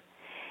culture.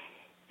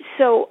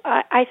 So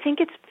I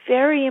think it's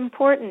very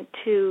important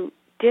to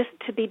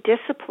be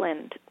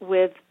disciplined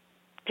with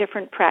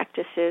different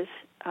practices,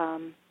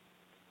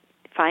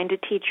 find a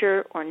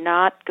teacher or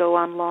not, go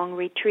on long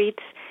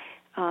retreats,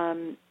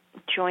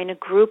 join a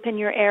group in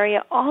your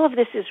area. All of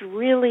this is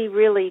really,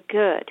 really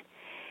good.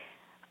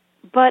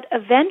 But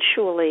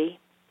eventually,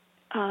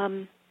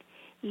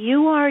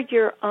 you are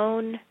your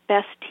own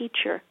best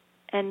teacher,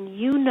 and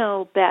you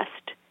know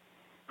best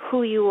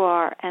who you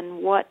are and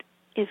what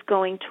is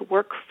going to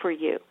work for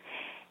you.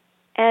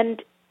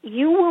 And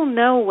you will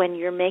know when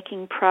you're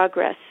making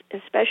progress,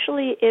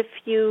 especially if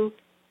you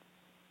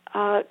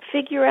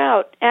figure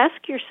out,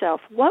 ask yourself,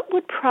 what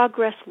would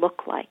progress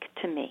look like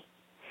to me?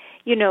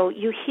 You know,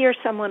 you hear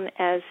someone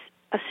as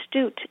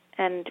astute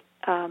and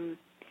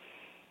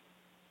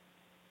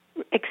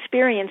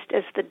experienced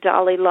as the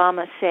Dalai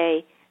Lama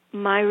say,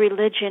 my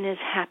religion is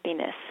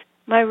happiness.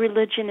 My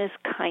religion is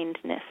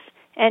kindness.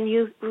 And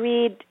you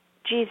read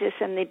Jesus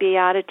and the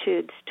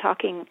Beatitudes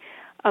talking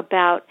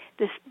about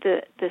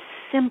the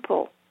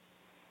simple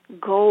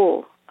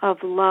goal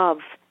of love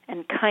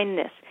and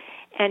kindness.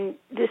 And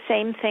the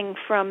same thing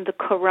from the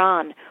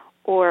Quran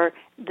or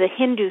the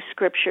Hindu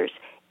scriptures.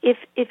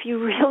 If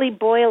you really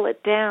boil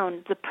it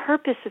down, the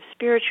purpose of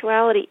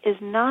spirituality is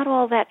not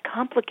all that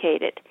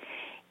complicated.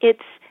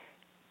 It's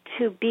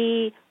to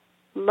be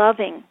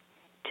loving,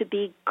 to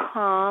be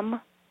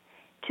calm,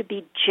 to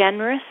be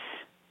generous,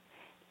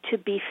 to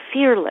be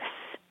fearless.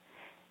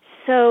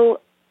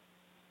 So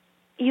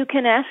you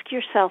can ask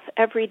yourself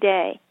every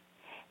day,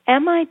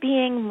 am I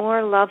being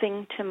more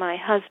loving to my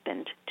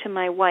husband, to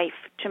my wife,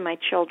 to my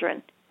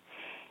children?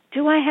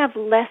 Do I have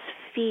less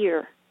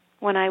fear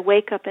when I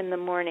wake up in the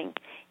morning?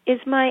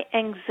 Is my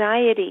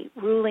anxiety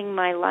ruling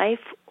my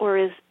life, or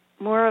is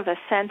more of a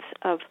sense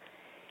of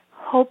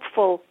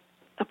hopeful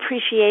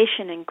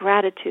appreciation and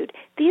gratitude?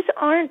 These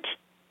aren't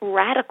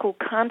radical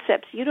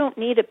concepts. You don't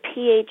need a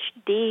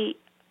PhD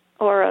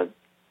or a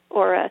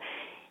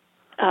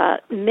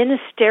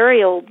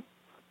ministerial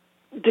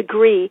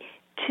degree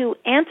to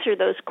answer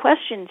those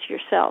questions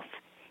yourself.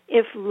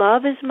 If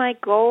love is my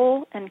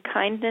goal and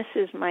kindness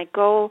is my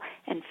goal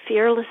and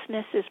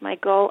fearlessness is my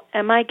goal,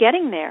 am I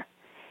getting there?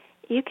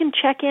 You can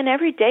check in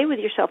every day with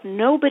yourself.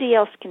 Nobody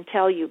else can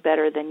tell you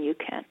better than you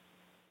can.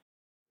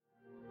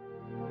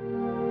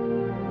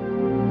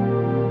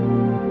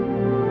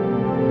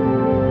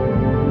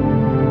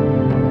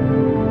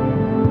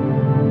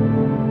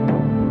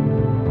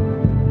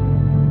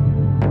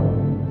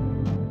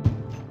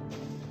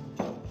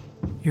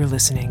 You're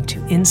listening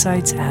to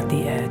Insights at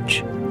the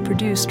Edge,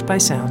 produced by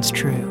Sounds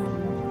True.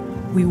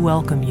 We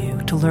welcome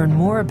you to learn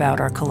more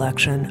about our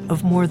collection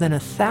of more than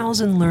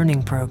 1,000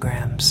 learning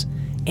programs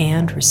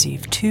and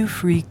receive 2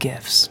 free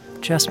gifts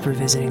just for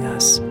visiting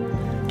us.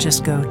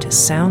 Just go to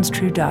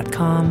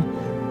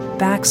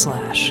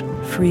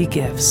soundstrue.com/free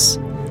gifts.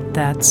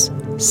 That's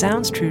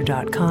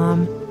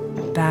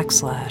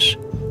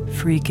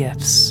soundstrue.com/free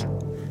gifts.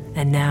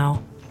 And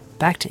now,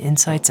 back to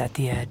Insights at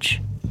the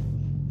Edge.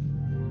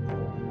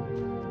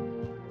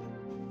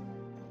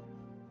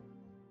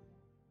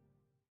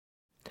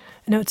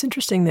 Now, it's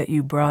interesting that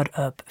you brought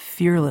up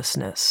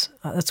fearlessness.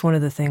 That's one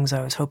of the things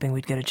I was hoping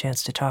we'd get a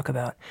chance to talk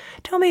about.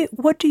 Tell me,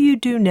 what do you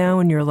do now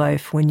in your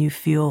life when you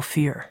feel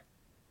fear?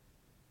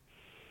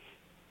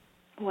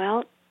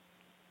 Well,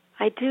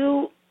 I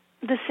do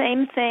the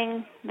same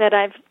thing that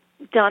I've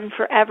done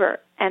forever,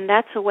 and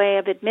that's a way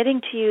of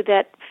admitting to you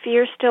that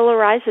fear still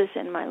arises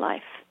in my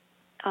life.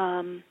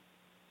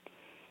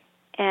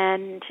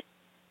 And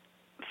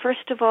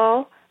first of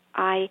all,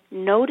 I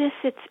notice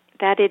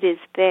that it is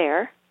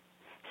there.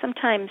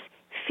 Sometimes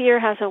fear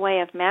has a way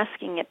of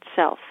masking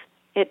itself.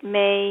 It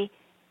may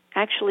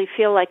actually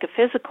feel like a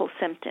physical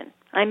symptom.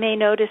 I may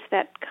notice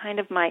that kind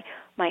of my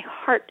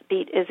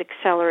heartbeat is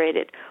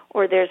accelerated,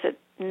 or there's a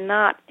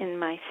knot in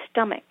my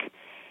stomach.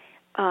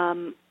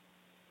 And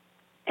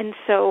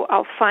so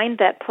I'll find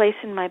that place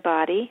in my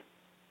body,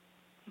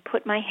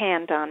 put my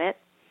hand on it,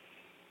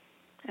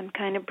 and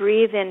kind of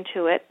breathe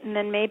into it, and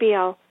then maybe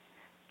I'll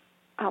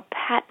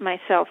pat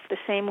myself the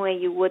same way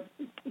you would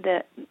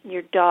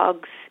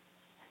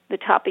the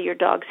top of your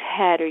dog's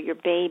head or your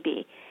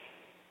baby.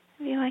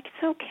 And be like,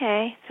 it's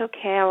okay.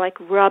 I'll like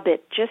rub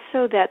it just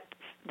so that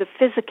the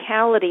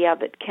physicality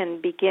of it can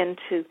begin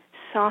to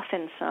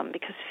soften some,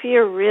 because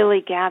fear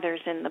really gathers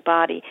in the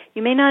body.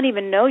 You may not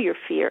even know you're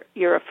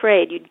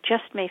afraid. You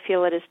just may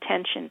feel it as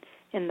tension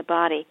in the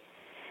body.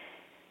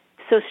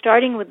 So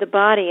starting with the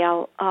body,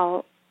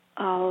 I'll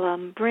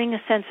bring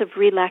a sense of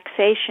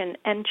relaxation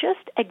and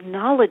just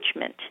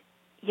acknowledgement.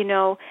 You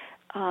know,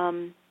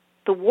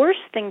 the worst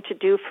thing to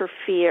do for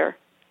fear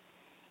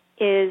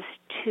is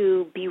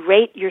to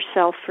berate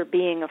yourself for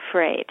being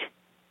afraid.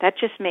 That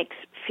just makes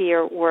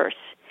fear worse.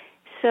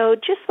 So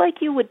just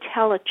like you would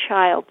tell a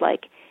child,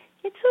 like,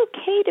 it's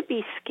okay to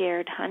be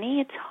scared,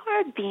 honey. It's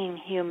hard being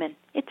human.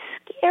 It's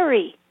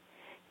scary.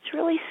 It's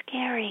really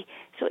scary.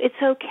 So it's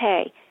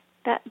okay.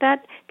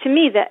 That to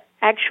me,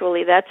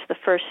 that's the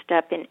first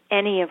step in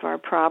any of our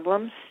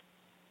problems.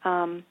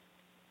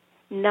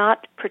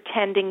 Not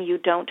pretending you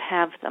don't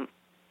have them.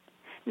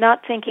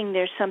 Not thinking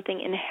there's something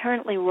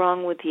inherently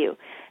wrong with you.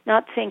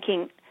 Not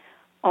thinking,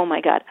 oh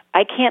my God,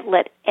 I can't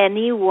let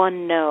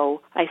anyone know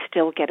I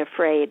still get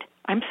afraid.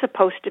 I'm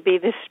supposed to be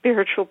this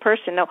spiritual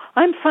person. No,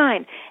 I'm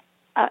fine.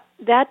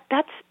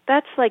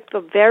 That's like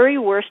the very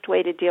worst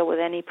way to deal with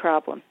any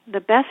problem. The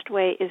best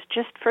way is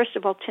just, first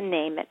of all, to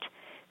name it.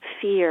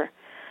 Fear.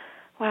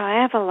 Wow, I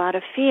have a lot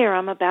of fear.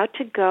 I'm about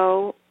to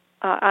go,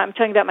 I'm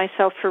talking about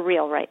myself for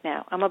real right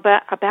now. I'm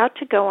about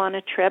to go on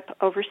a trip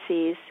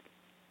overseas.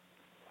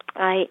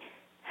 I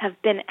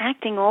have been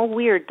acting all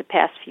weird the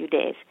past few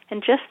days.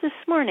 And just this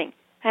morning,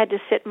 I had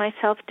to sit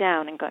myself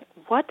down and go,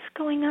 what's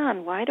going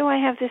on? Why do I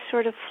have this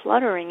sort of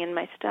fluttering in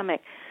my stomach?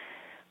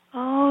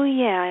 Oh,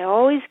 yeah, I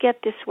always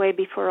get this way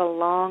before a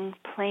long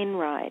plane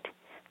ride,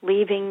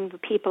 leaving the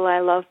people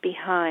I love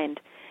behind.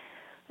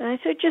 And I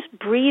said, just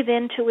breathe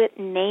into it,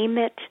 name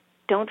it,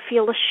 don't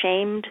feel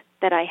ashamed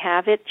that I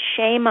have it.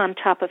 Shame on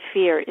top of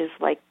fear is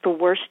like the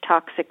worst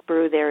toxic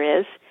brew there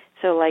is.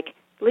 So like,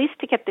 at least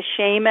to get the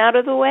shame out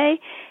of the way.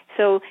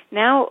 So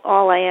now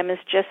all I am is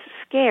just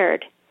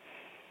scared.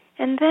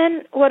 And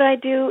then what I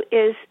do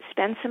is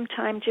spend some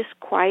time just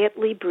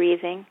quietly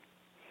breathing,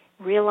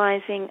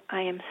 realizing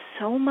I am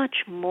so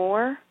much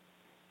more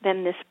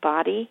than this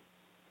body.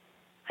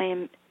 I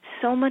am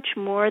so much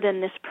more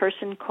than this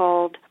person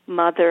called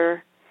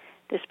mother,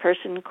 this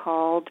person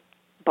called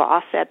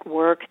boss at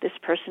work, this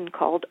person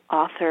called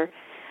author.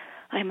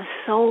 I'm a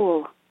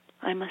soul.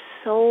 I'm a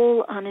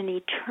soul on an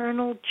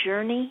eternal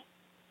journey.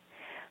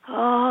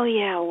 Oh,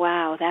 yeah,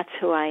 wow, that's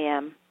who I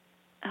am.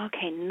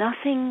 Okay,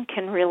 nothing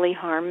can really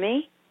harm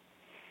me.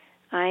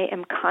 I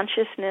am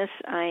consciousness.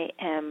 I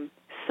am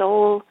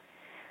soul.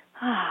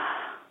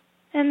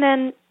 And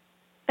then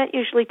that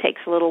usually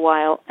takes a little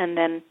while, and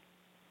then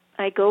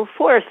I go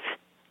forth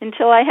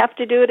until I have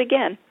to do it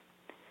again.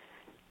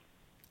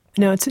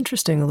 Now, it's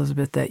interesting,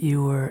 Elizabeth, that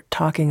you were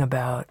talking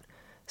about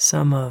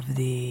some of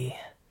the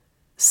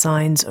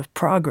signs of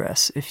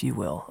progress, if you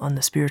will, on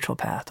the spiritual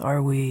path.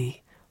 Are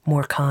we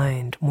more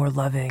kind, more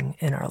loving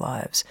in our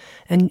lives?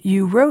 And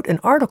you wrote an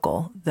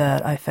article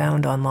that I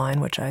found online,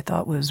 which I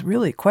thought was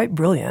really quite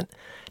brilliant,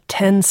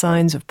 10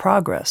 signs of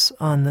progress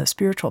on the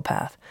spiritual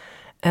path.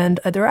 And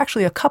there are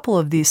actually a couple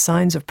of these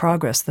signs of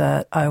progress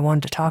that I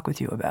wanted to talk with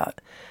you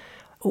about.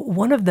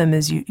 One of them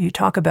is you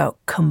talk about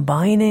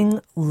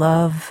combining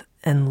love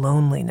and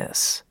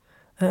loneliness.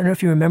 I don't know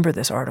if you remember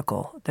this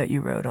article that you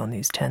wrote on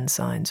these 10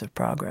 signs of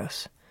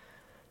progress.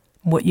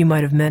 What you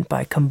might have meant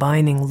by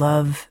combining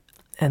love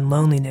and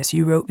loneliness.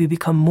 You wrote, we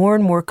become more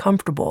and more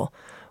comfortable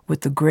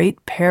with the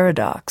great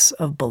paradox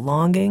of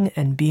belonging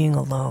and being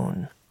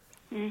alone.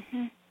 Mm-hmm.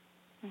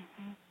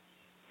 Mm-hmm.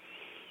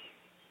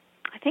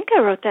 I think I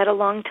wrote that a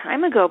long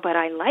time ago, but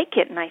I like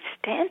it and I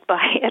stand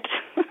by it.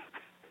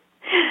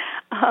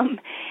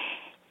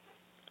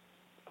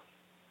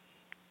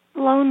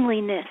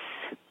 Loneliness,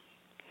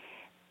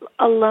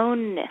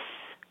 aloneness.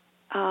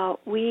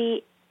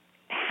 We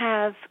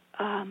have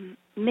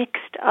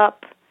mixed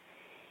up,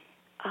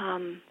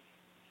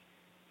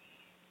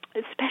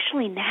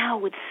 especially now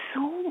with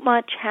so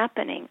much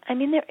happening. I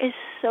mean, there is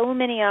so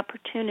many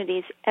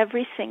opportunities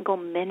every single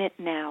minute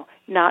now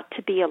not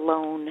to be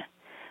alone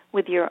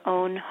with your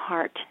own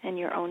heart and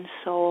your own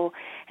soul,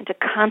 and to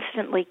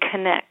constantly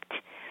connect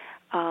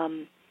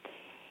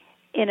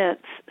in a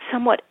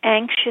somewhat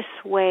anxious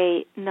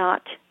way,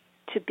 not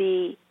to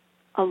be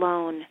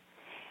alone.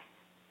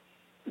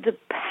 The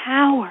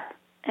power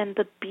and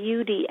the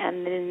beauty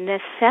and the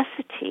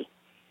necessity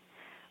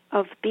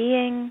of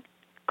being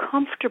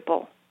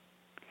comfortable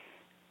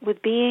with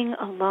being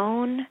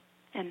alone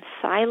and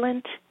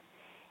silent,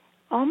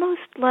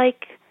 almost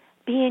like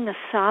being a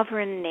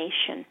sovereign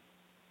nation.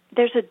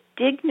 There's a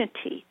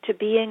dignity to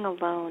being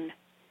alone.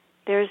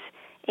 There's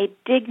a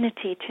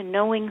dignity to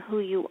knowing who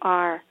you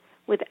are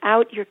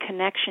without your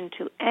connection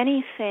to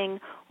anything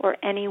or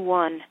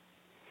anyone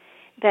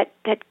that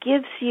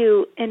gives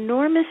you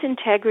enormous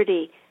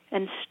integrity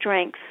and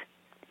strength.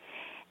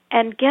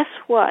 And guess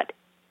what?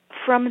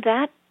 From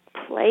that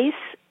place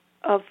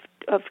of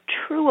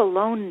true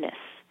aloneness,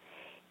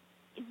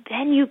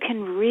 then you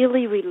can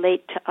really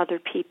relate to other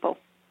people.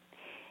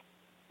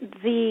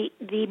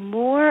 The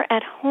more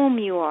at home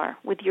you are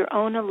with your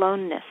own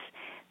aloneness,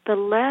 the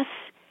less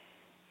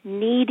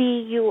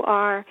needy you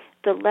are,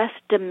 the less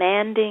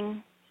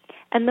demanding,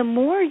 and the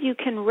more you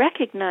can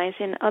recognize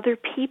in other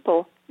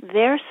people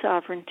their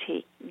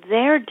sovereignty,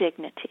 their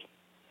dignity.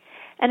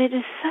 And it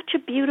is such a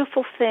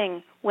beautiful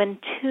thing when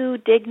two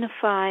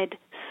dignified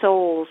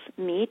souls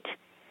meet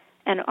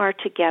and are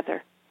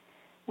together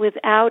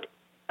without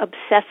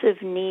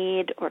obsessive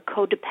need or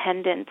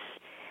codependence.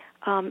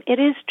 It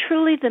is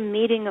truly the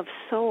meeting of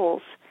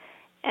souls,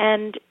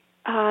 and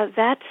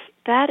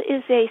that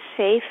is a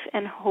safe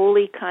and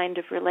holy kind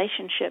of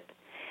relationship.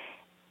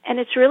 And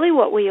it's really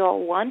what we all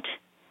want,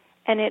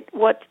 and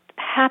what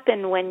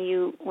happens when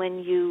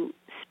you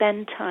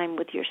spend time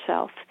with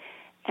yourself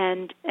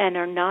and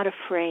are not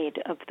afraid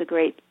of the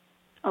great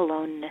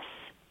aloneness.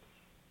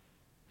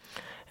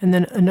 And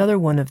then another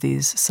one of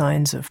these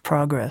signs of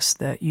progress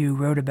that you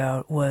wrote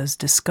about was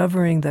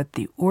discovering that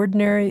the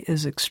ordinary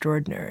is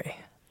extraordinary.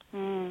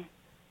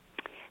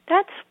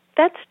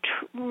 That's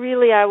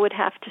really, I would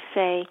have to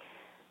say,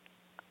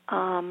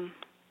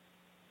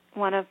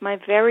 one of my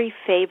very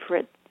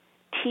favorite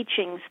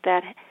teachings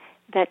that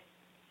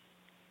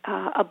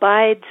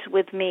abides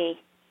with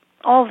me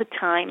all the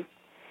time.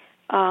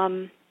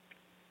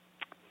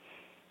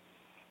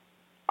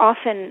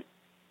 Often,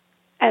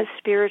 as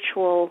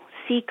spiritual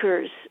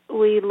seekers,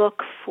 we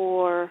look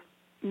for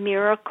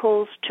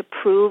miracles to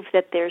prove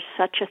that there's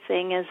such a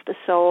thing as the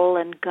soul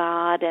and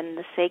God and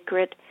the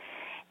sacred,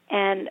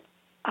 and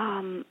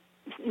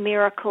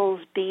miracles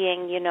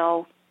being,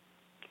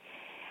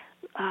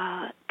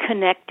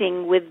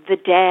 connecting with the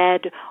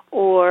dead,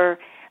 or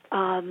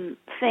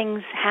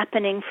things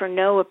happening for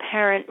no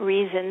apparent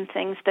reason,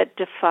 things that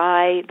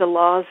defy the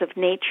laws of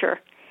nature.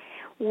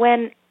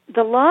 When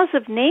the laws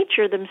of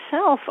nature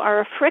themselves are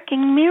a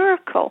fricking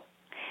miracle.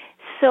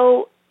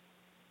 So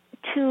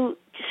to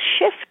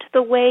shift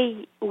the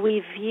way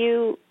we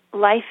view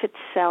life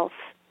itself,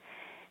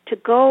 to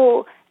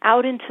go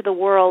out into the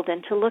world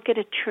and to look at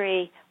a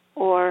tree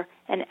or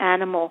an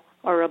animal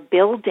or a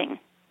building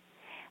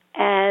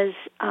as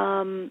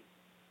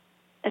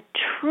a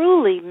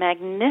truly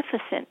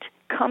magnificent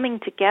coming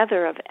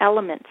together of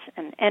elements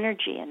and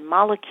energy and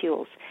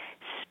molecules,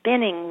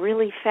 spinning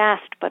really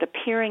fast but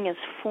appearing as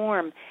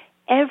form.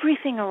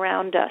 Everything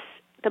around us,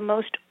 the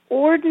most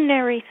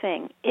ordinary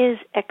thing, is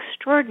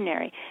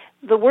extraordinary.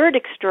 The word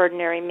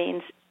extraordinary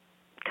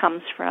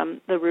comes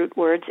from the root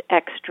words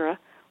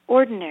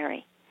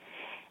extraordinary,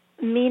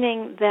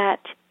 meaning that,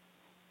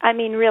 I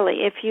mean, really,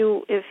 if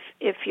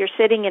you're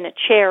sitting in a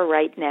chair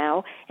right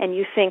now and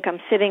you think I'm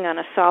sitting on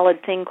a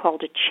solid thing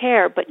called a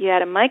chair, but you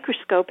had a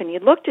microscope and you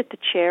looked at the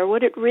chair,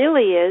 what it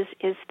really is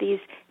these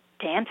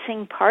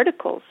dancing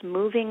particles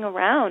moving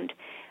around,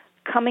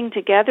 coming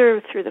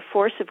together through the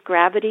force of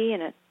gravity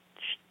in a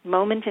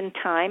moment in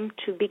time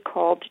to be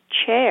called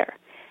chair.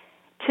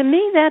 To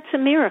me, that's a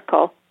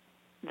miracle.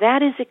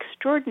 That is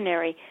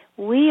extraordinary.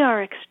 We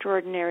are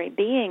extraordinary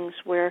beings.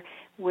 We're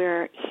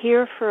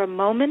here for a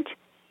moment.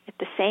 At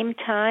the same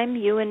time,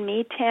 you and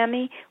me,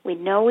 Tami, we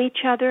know each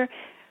other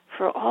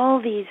for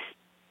all these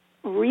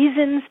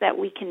reasons that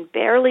we can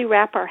barely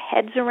wrap our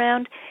heads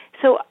around.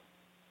 So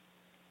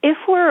if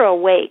we're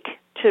awake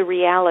to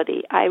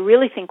reality, I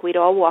really think we'd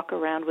all walk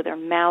around with our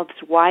mouths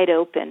wide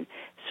open,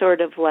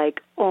 sort of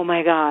like, oh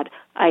my God,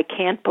 I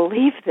can't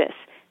believe this.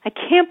 I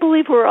can't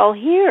believe we're all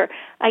here.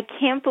 I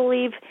can't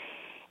believe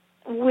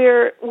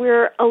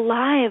we're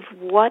alive.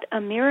 What a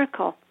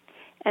miracle.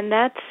 And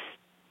that's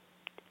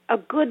a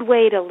good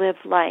way to live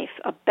life,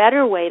 a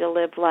better way to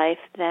live life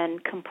than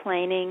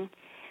complaining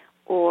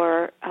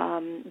or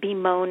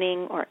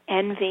bemoaning or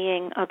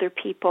envying other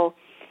people,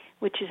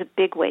 which is a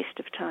big waste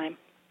of time.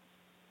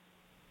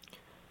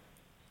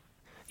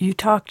 You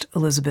talked,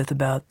 Elizabeth,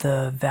 about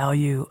the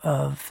value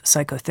of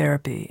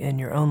psychotherapy in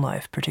your own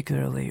life,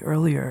 particularly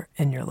earlier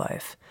in your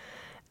life.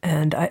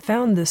 And I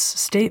found this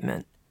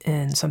statement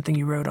in something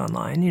you wrote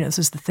online. You know, this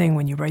is the thing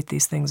when you write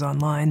these things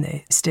online,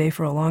 they stay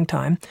for a long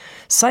time.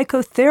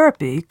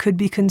 Psychotherapy could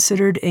be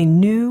considered a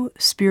new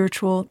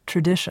spiritual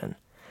tradition.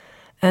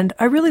 And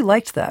I really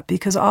liked that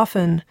because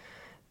often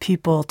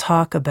people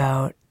talk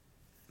about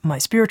my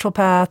spiritual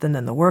path and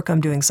then the work I'm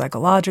doing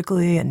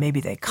psychologically, and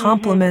maybe they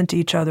complement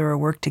each other or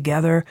work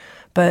together.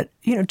 But,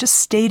 you know, just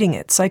stating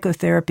it,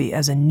 psychotherapy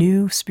as a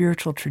new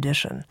spiritual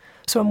tradition.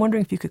 So I'm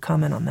wondering if you could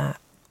comment on that.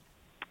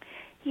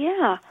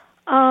 Yeah.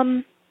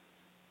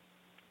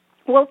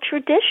 Well,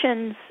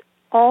 traditions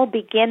all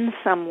begin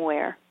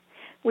somewhere.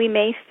 We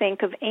may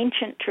think of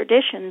ancient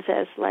traditions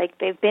as like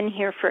they've been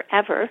here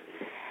forever.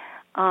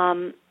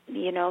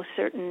 You know,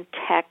 certain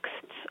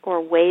texts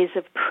or ways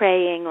of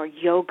praying or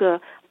yoga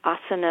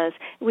asanas.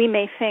 We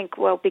may think,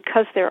 well,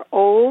 because they're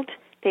old,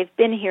 they've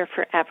been here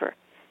forever.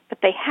 But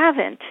they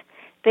haven't.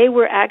 They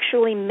were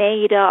actually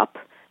made up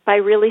by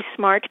really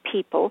smart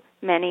people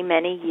many,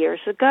 many years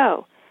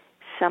ago.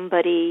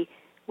 Somebody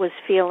was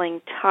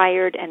feeling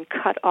tired and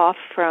cut off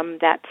from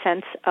that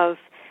sense of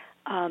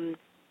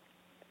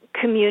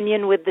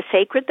communion with the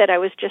sacred that I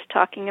was just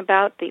talking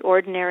about, the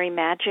ordinary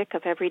magic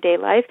of everyday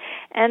life.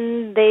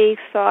 And they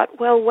thought,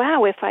 well,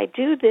 wow, if I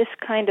do this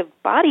kind of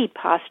body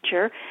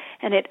posture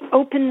and it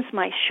opens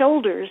my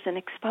shoulders and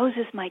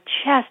exposes my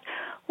chest,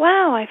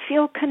 wow, I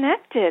feel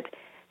connected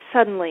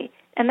suddenly.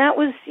 And that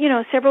was, you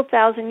know, several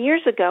thousand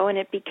years ago, and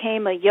it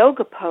became a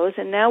yoga pose,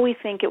 and now we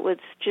think it was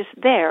just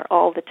there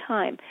all the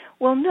time.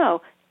 Well,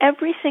 no.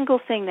 Every single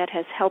thing that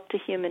has helped a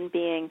human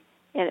being,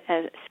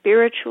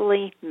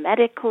 spiritually,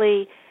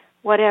 medically,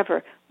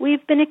 whatever,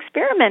 we've been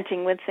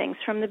experimenting with things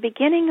from the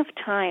beginning of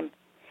time.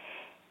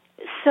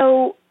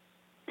 So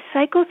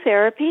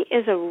psychotherapy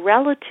is a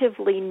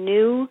relatively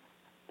new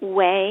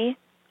way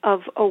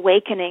of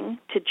awakening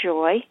to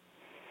joy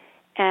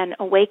and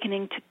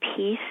awakening to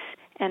peace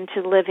and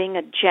to living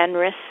a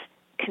generous,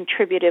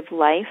 contributive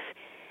life.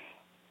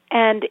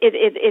 And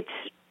it's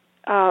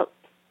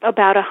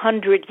about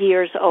 100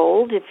 years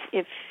old,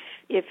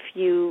 if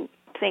you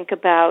think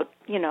about,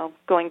 you know,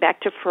 going back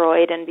to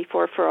Freud and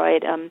before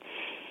Freud.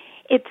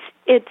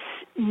 It's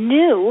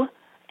new,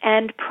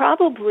 and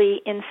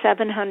probably in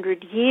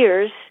 700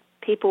 years,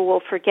 people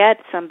will forget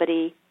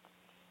somebody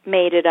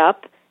made it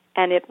up,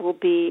 and it will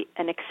be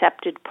an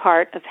accepted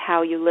part of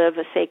how you live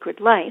a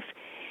sacred life.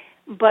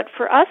 But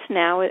for us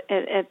now,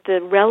 at the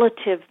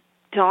relative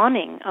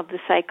dawning of the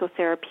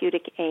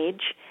psychotherapeutic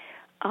age,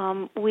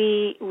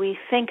 we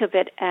think of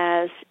it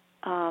as,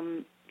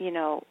 you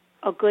know,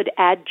 a good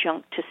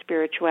adjunct to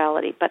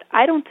spirituality. But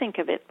I don't think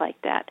of it like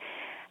that.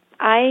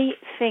 I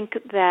think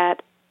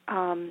that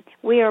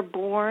we are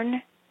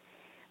born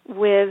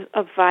with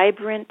a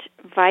vibrant,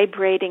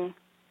 vibrating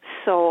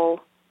soul,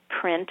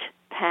 print,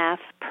 path,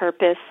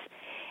 purpose,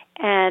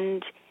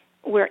 and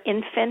we're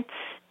infants,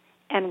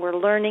 and we're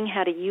learning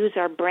how to use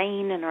our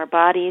brain and our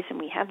bodies, and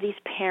we have these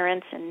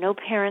parents, and no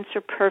parents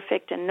are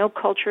perfect, and no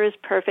culture is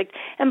perfect.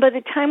 And by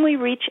the time we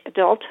reach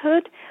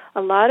adulthood,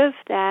 a lot of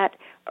that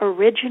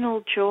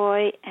original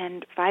joy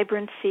and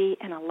vibrancy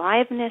and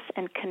aliveness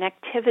and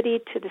connectivity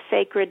to the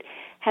sacred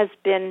has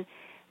been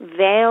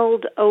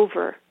veiled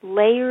over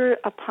layer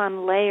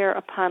upon layer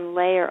upon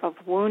layer of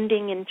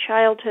wounding in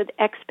childhood,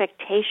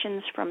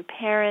 expectations from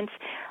parents.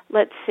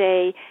 Let's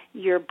say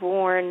you're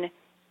born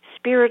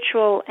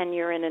spiritual and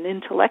you're in an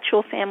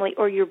intellectual family,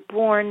 or you're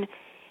born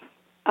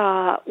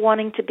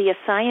wanting to be a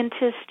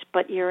scientist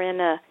but you're in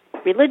a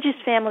religious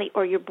family,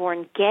 or you're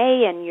born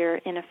gay and you're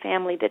in a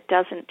family that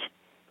doesn't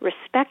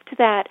respect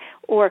that,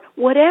 or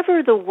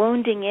whatever the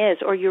wounding is,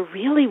 or you're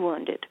really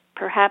wounded.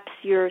 Perhaps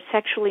you're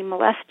sexually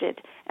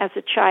molested as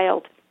a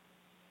child,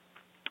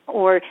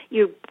 or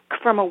you're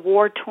from a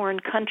war-torn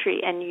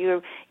country and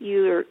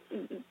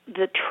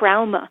the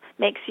trauma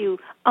makes you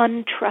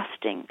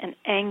untrusting and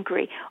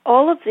angry.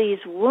 All of these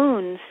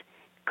wounds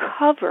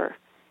cover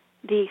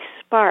the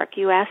spark.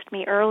 You asked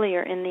me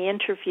earlier in the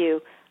interview,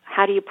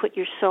 how do you put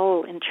your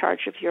soul in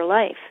charge of your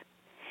life?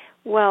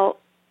 Well,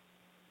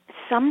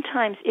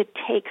 sometimes it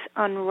takes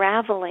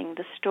unraveling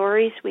the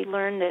stories we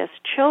learned as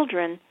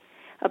children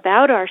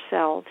about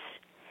ourselves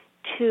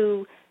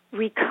to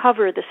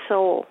recover the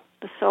soul.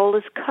 The soul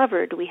is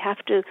covered. We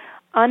have to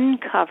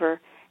uncover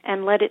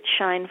and let it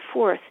shine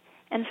forth.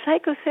 And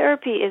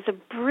psychotherapy is a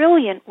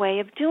brilliant way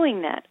of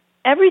doing that.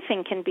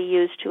 Everything can be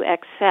used to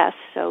excess,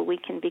 so we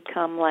can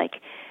become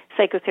like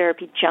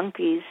psychotherapy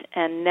junkies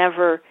and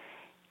never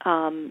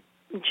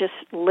just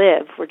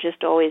live. We're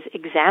just always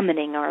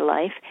examining our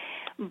life.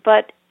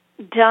 But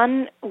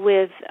done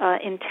with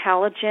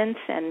intelligence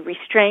and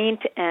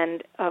restraint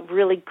and a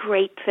really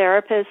great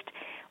therapist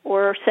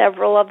or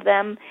several of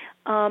them,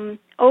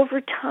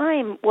 over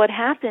time what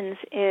happens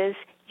is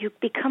you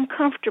become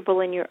comfortable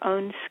in your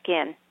own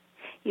skin.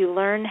 You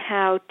learn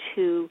how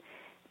to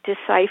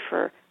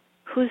decipher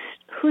whose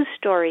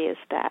story is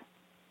that.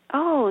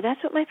 Oh,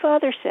 that's what my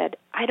father said.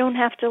 I don't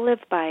have to live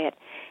by it.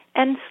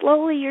 And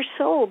slowly your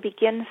soul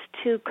begins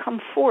to come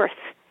forth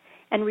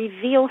and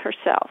reveal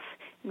herself,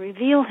 and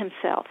reveal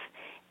himself.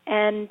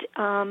 And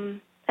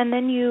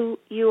then you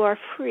are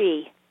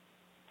free.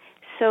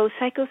 So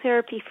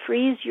psychotherapy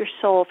frees your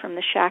soul from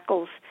the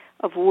shackles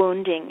of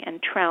wounding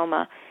and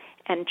trauma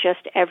and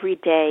just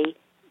everyday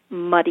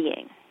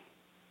muddying.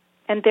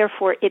 And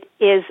therefore it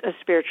is a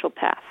spiritual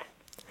path.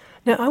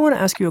 Now, I want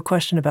to ask you a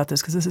question about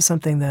this, because this is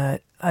something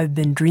that I've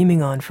been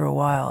dreaming on for a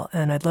while,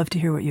 and I'd love to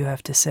hear what you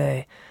have to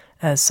say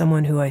as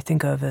someone who I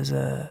think of as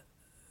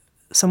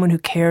someone who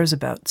cares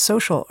about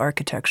social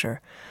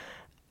architecture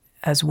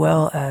as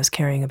well as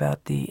caring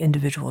about the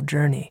individual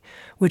journey,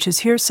 which is,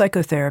 here's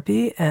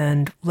psychotherapy,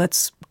 and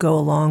let's go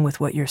along with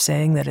what you're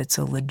saying, that it's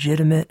a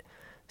legitimate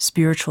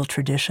spiritual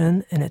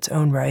tradition in its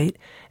own right,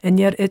 and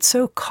yet it's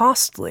so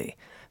costly,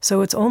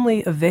 so it's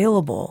only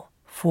available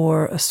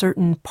for a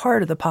certain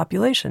part of the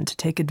population to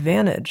take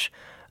advantage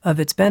of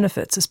its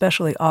benefits,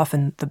 especially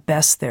often the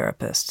best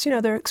therapists.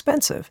 They're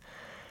expensive.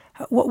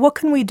 What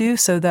can we do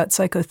so that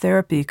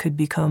psychotherapy could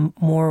become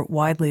more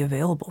widely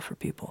available for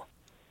people?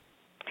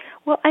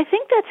 Well, I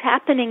think that's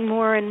happening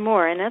more and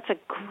more, and that's a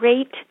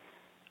great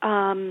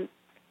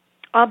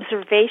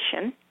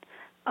observation.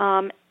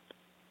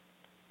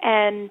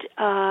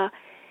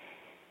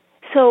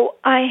 So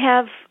I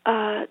have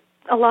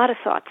a lot of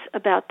thoughts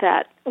about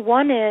that.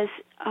 One is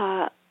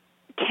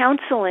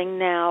counseling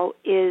now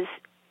is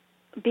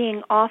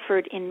being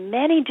offered in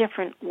many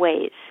different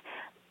ways.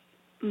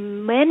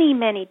 Many,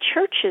 many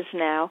churches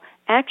now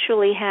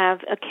actually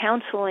have a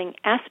counseling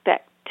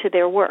aspect to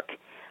their work.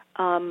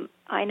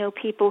 I know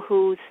people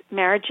whose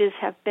marriages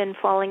have been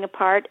falling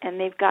apart, and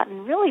they've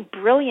gotten really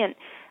brilliant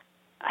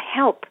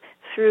help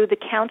through the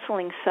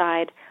counseling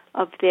side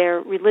of their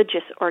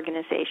religious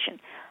organization.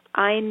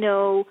 I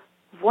know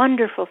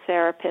wonderful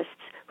therapists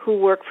who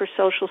work for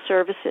social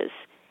services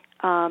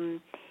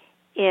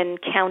in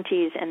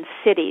counties and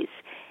cities.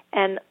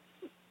 And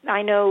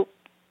I know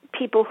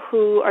people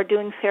who are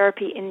doing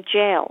therapy in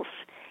jails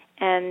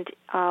and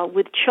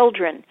with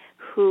children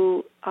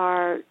who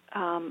are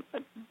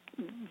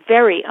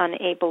very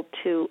unable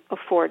to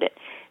afford it.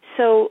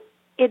 So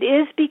it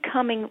is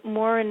becoming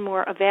more and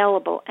more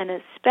available, and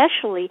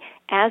especially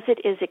as it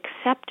is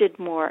accepted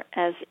more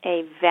as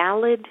a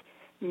valid,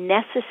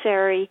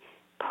 necessary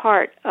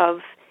part of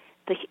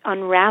the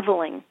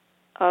unraveling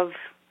of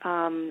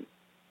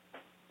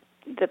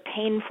the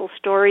painful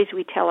stories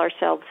we tell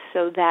ourselves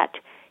so that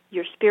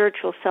your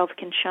spiritual self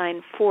can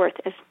shine forth.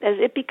 As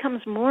it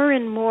becomes more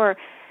and more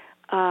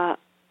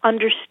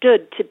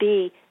understood to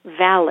be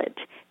valid.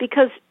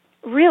 Because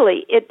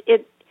really,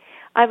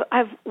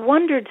 I've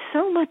wondered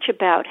so much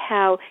about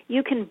how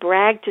you can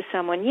brag to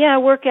someone, I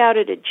work out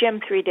at a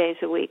gym 3 days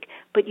a week,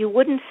 but you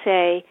wouldn't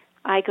say,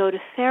 I go to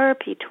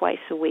therapy twice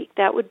a week.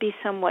 That would be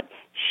somewhat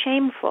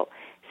shameful.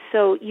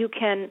 So you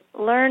can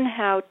learn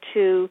how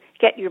to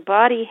get your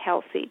body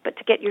healthy, but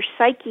to get your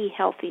psyche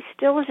healthy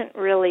still isn't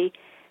really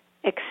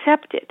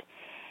accepted.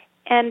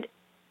 And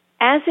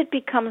as it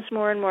becomes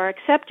more and more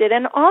accepted,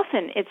 and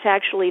often it's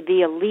actually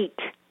the elite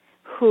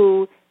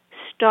who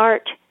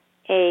start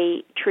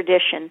a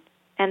tradition,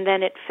 and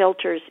then it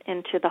filters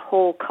into the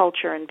whole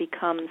culture and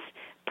becomes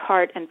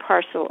part and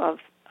parcel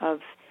of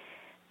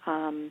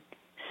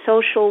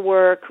social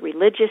work,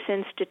 religious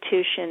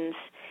institutions,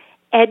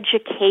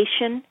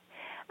 education.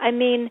 I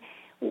mean,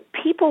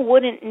 people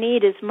wouldn't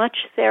need as much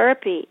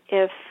therapy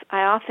if,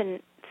 I often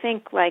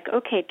think, like,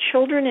 okay,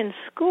 children in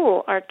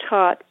school are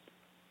taught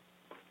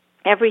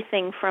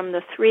everything from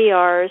the 3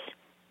 R's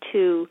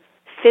to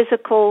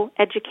physical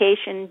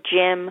education,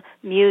 gym,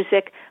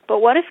 music, but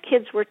what if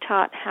kids were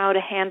taught how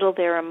to handle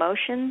their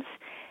emotions,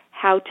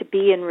 how to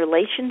be in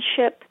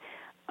relationship?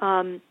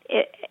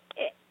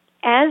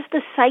 As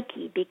the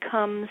psyche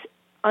becomes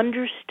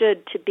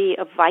understood to be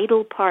a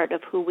vital part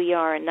of who we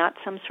are and not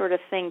some sort of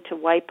thing to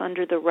wipe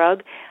under the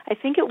rug, I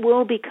think it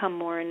will become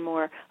more and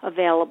more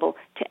available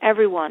to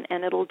everyone,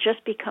 and it'll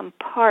just become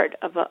part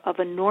of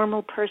a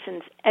normal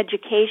person's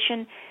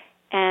education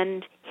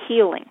and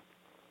healing,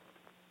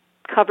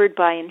 covered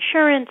by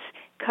insurance,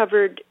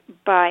 covered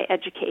by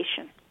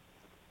education.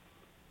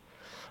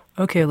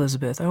 Okay,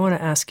 Elizabeth, I want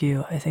to ask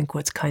you, I think,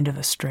 what's kind of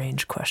a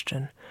strange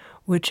question,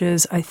 which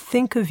is, I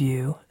think of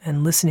you,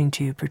 and listening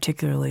to you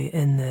particularly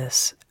in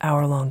this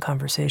hour-long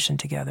conversation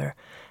together,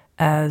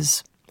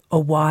 as a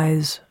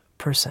wise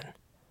person.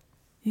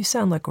 You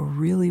sound like a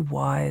really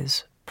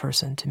wise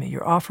person to me.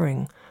 You're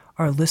offering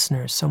our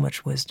listeners so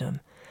much wisdom.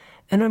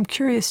 And I'm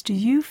curious, do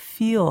you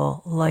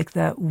feel like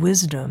that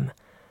wisdom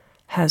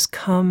has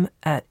come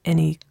at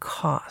any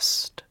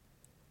cost?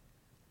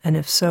 And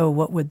if so,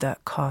 what would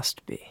that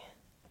cost be?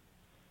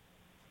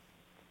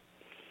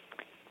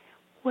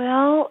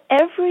 Well,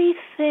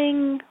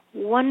 everything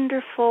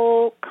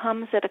wonderful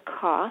comes at a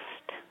cost.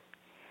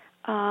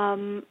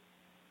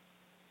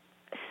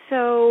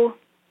 So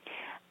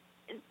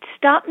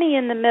stop me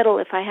in the middle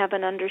if I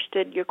haven't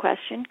understood your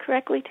question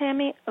correctly,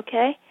 Tami,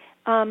 okay?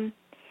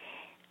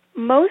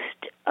 Most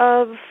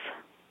of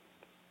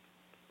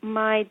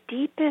my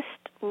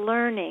deepest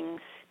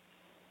learnings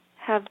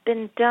have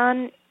been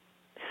done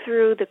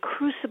through the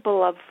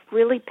crucible of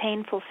really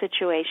painful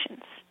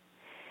situations.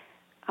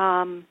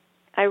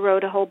 I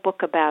wrote a whole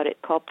book about it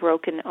called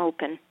Broken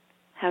Open,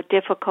 How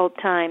Difficult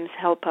Times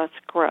Help Us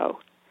Grow.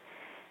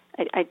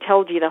 I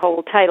told you the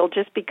whole title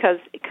just because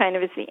it kind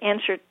of is the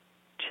answer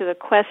to the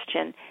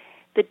question.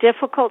 The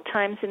difficult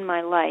times in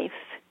my life,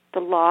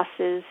 the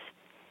losses,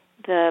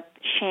 the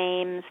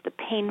shames, the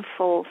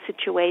painful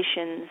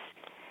situations,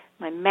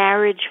 my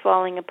marriage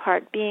falling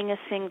apart, being a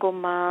single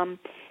mom,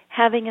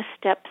 having a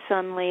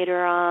stepson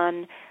later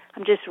on.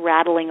 I'm just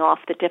rattling off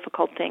the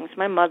difficult things.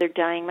 My mother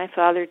dying, my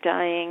father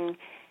dying,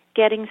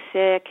 getting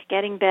sick,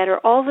 getting better,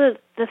 all the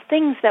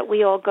things that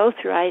we all go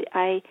through.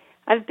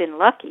 I've been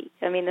lucky.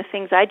 I mean, the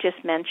things I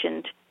just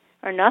mentioned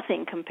are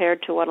nothing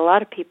compared to what a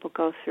lot of people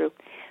go through.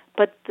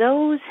 But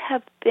those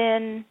have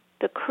been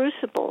the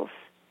crucibles,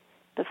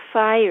 the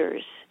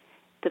fires,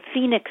 the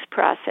phoenix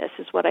process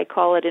is what I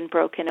call it in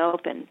Broken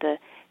Open, the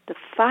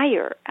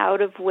fire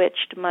out of which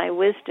my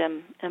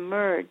wisdom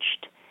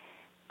emerged.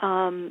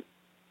 And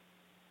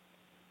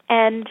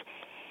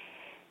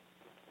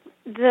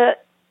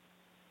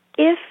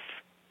if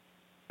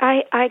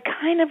I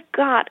kind of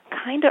got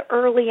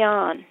early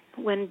on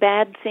when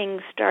bad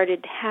things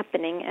started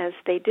happening, as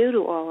they do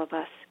to all of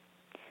us,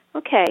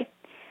 okay,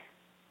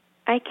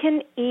 I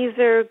can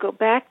either go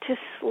back to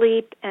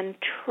sleep and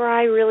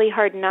try really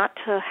hard not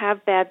to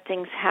have bad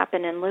things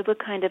happen and live a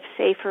kind of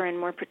safer and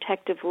more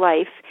protective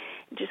life,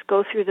 just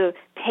go through the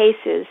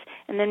paces,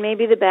 and then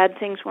maybe the bad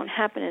things won't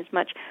happen as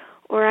much,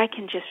 or I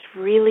can just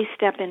really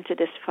step into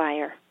this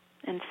fire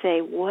and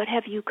say, what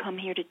have you come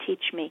here to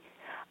teach me?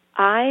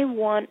 I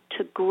want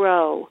to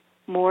grow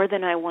more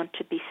than I want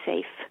to be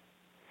safe.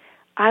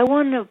 I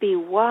want to be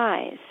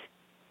wise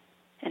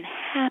and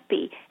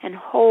happy and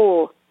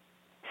whole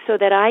so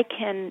that I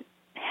can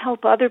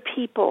help other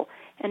people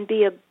and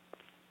be a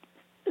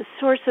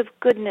source of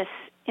goodness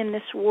in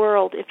this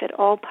world, if at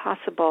all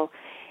possible,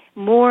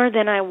 more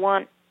than I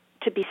want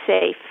to be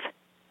safe.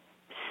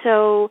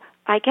 So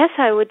I guess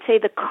I would say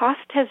the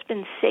cost has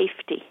been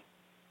safety,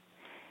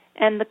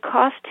 and the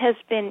cost has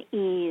been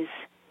ease.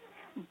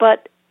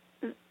 But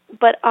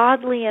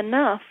oddly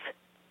enough,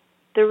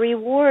 the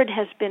reward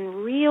has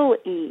been real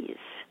ease.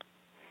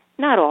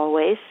 Not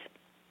always.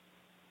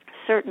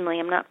 Certainly,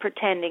 I'm not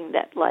pretending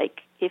that,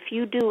 like, if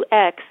you do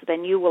X,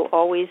 then you will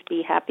always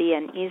be happy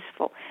and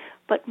easeful.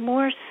 But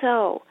more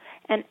so,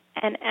 and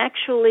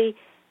actually,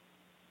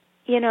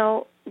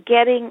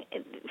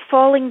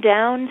 falling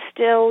down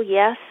still,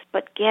 yes,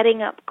 but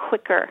getting up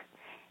quicker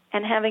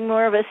and having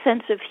more of a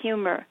sense of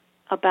humor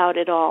about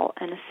it all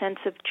and a sense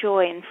of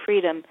joy and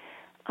freedom.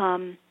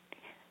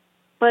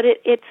 But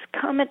it's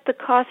come at the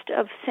cost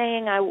of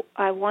saying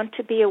I want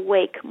to be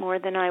awake more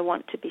than I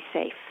want to be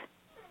safe.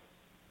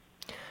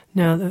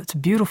 No, that's a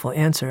beautiful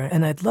answer,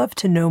 and I'd love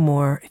to know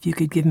more if you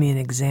could give me an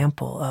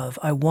example of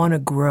I want to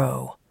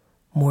grow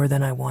more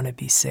than I want to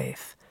be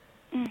safe.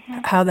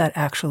 Mm-hmm. How that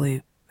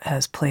actually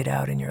has played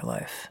out in your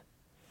life.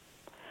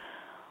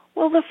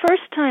 Well, the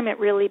first time it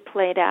really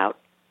played out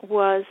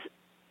was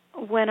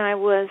when I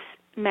was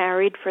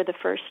married for the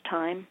first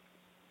time.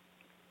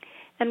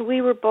 And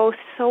we were both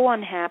so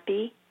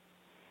unhappy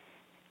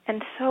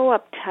and so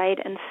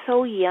uptight and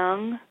so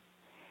young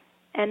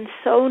and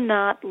so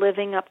not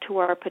living up to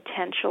our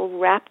potential,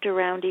 wrapped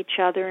around each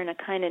other in a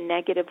kind of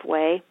negative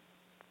way.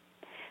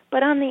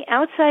 But on the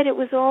outside, it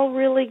was all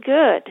really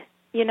good,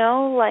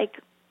 like,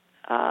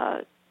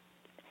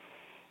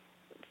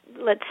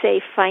 let's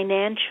say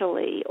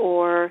financially,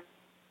 or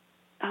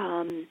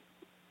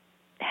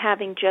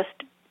having just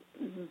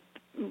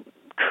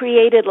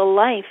created a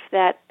life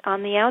that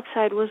on the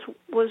outside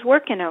was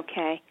working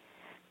okay.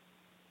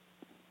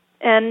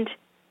 And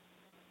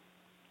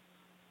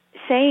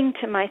saying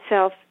to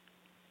myself,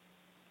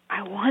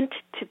 I want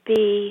to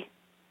be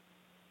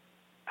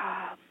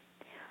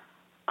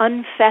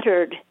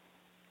unfettered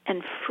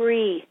and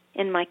free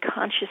in my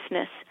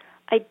consciousness.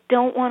 I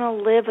don't want to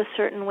live a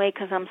certain way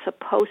because I'm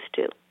supposed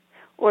to,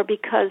 or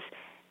because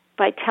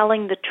by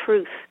telling the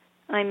truth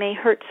I may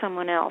hurt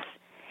someone else.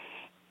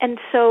 And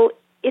so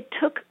it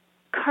took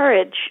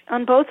courage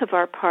on both of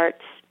our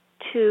parts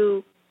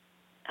to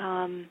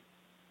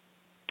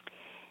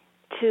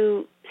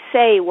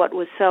say what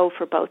was so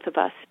for both of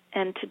us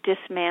and to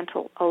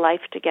dismantle a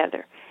life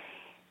together.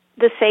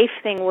 The safe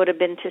thing would have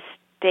been to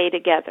stay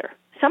together.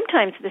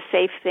 Sometimes the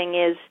safe thing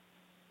is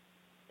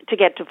to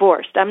get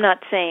divorced. I'm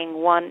not saying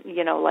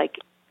like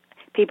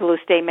people who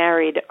stay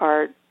married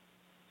are,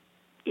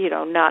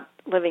 not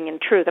living in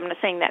truth. I'm not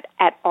saying that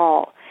at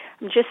all.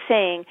 I'm just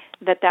saying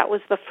that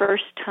was the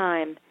first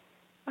time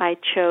I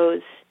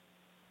chose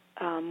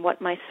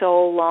what my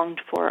soul longed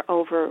for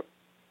over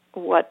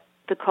what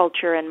the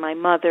culture and my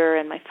mother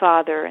and my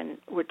father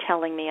were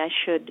telling me I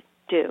should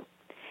do.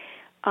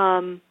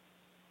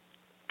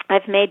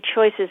 I've made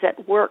choices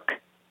at work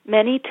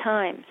many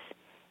times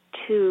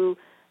to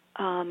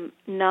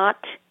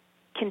not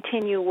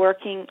continue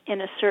working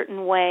in a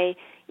certain way,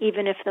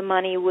 even if the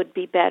money would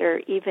be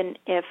better, even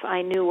if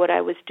I knew what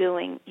I was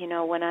doing.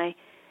 When I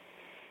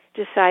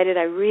decided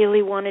I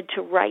really wanted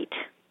to write,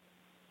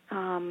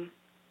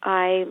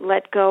 I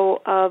let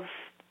go of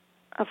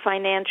a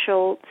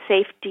financial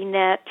safety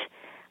net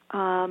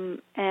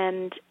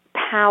and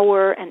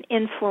power and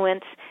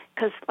influence,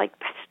 because that's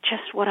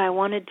just what I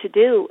wanted to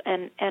do,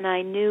 and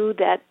I knew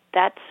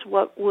that's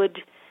what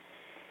would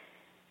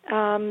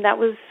that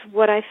was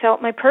what I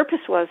felt my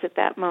purpose was at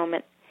that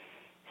moment.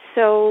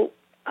 So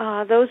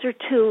those are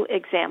two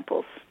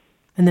examples.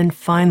 And then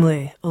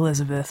finally,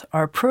 Elizabeth,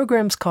 our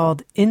program's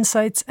called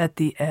Insights at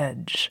the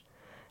Edge.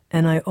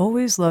 And I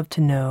always love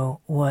to know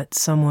what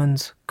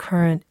someone's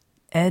current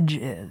edge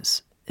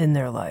is in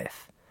their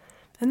life.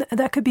 And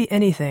that could be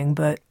anything,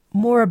 but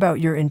more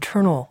about your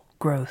internal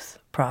growth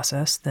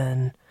process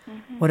than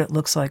what it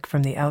looks like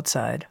from the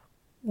outside.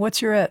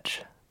 What's your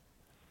edge?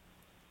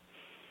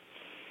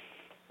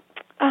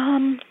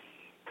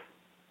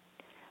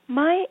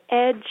 My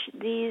edge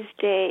these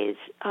days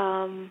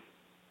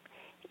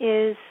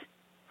is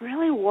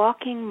really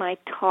walking my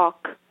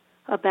talk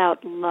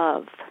about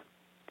love.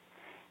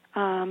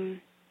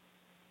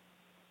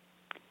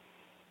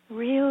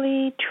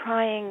 Really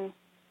trying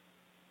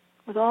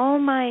with all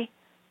my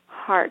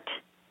heart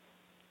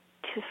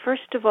to,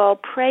 first of all,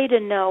 pray to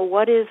know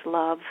what is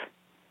love.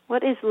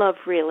 What is love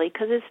really?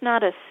 Because it's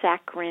not a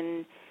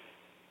saccharine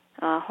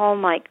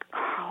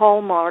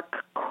Hallmark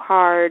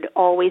card,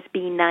 always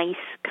be nice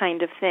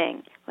kind of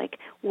thing. Like,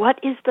 what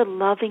is the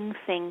loving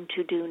thing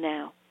to do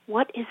now?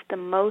 What is the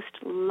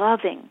most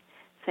loving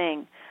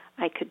thing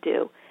I could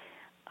do?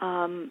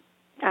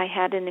 I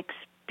had an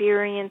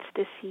experience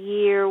this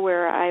year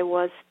where I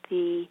was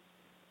the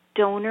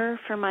donor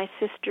for my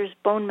sister's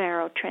bone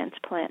marrow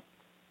transplant.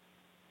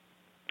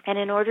 And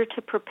in order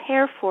to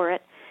prepare for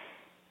it,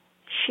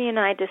 she and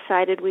I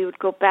decided we would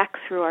go back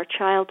through our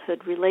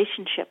childhood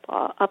relationship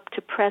up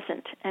to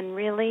present and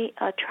really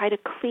try to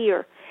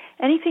clear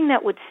anything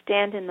that would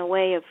stand in the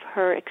way of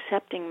her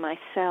accepting my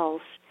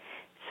cells.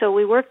 So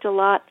we worked a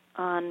lot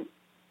on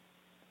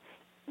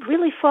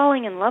really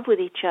falling in love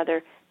with each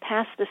other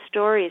past the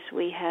stories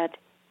we had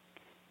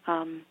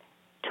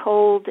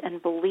told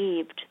and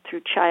believed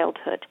through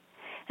childhood.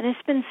 And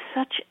it's been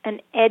such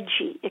an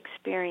edgy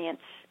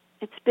experience.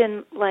 It's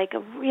been like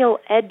a real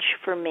edge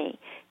for me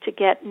to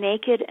get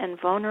naked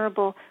and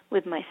vulnerable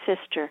with my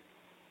sister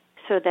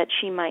so that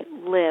she might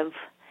live.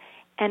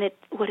 And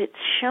what it's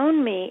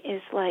shown me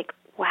is like,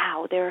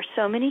 wow, there are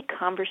so many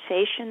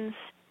conversations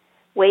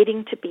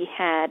waiting to be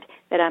had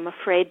that I'm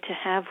afraid to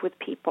have with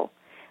people.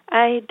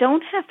 I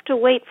don't have to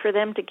wait for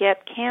them to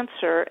get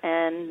cancer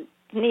and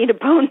need a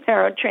bone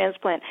marrow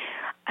transplant.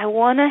 I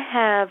want to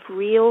have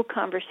real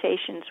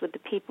conversations with the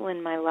people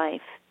in my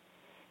life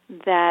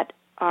that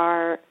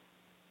are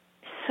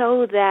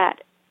so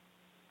that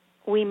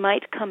we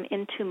might come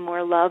into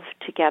more love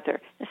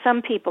together.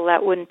 Some people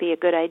that wouldn't be a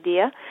good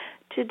idea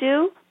to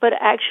do, but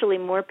actually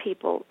more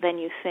people than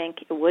you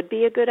think it would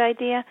be a good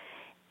idea.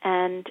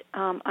 And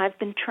I've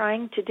been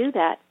trying to do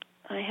that.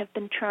 I have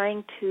been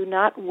trying to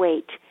not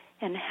wait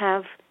and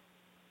have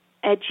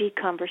edgy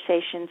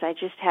conversations. I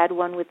just had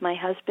one with my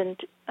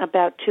husband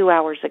about 2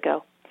 hours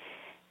ago.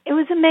 It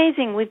was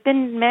amazing. We've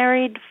been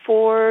married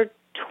for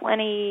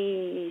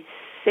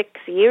 26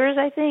 years,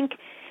 I think,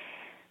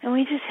 and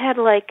we just had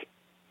like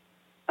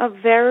a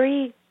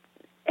very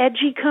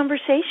edgy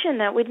conversation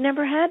that we'd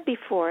never had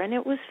before, and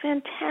it was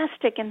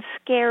fantastic and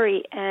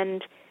scary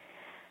and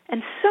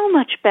so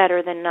much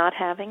better than not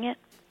having it.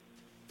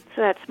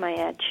 So that's my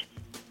edge.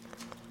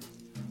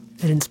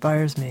 It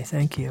inspires me.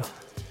 Thank you.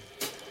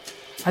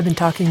 I've been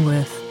talking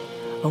with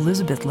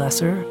Elizabeth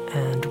Lesser,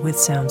 and with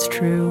Sounds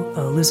True,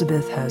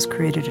 Elizabeth has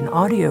created an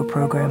audio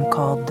program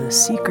called The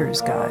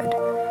Seeker's Guide,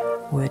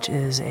 which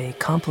is a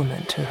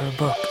complement to her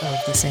book of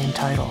the same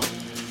title.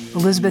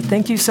 Elizabeth,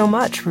 thank you so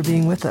much for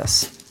being with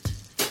us.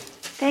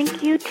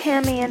 Thank you,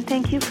 Tami, and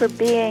thank you for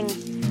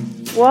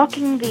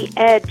walking the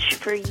edge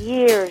for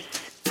years.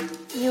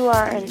 You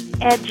are an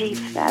edgy,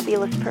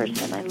 fabulous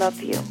person. I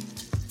love you.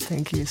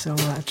 Thank you so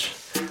much.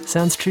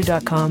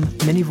 SoundsTrue.com,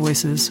 many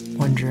voices,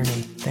 one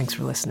journey. Thanks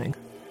for listening.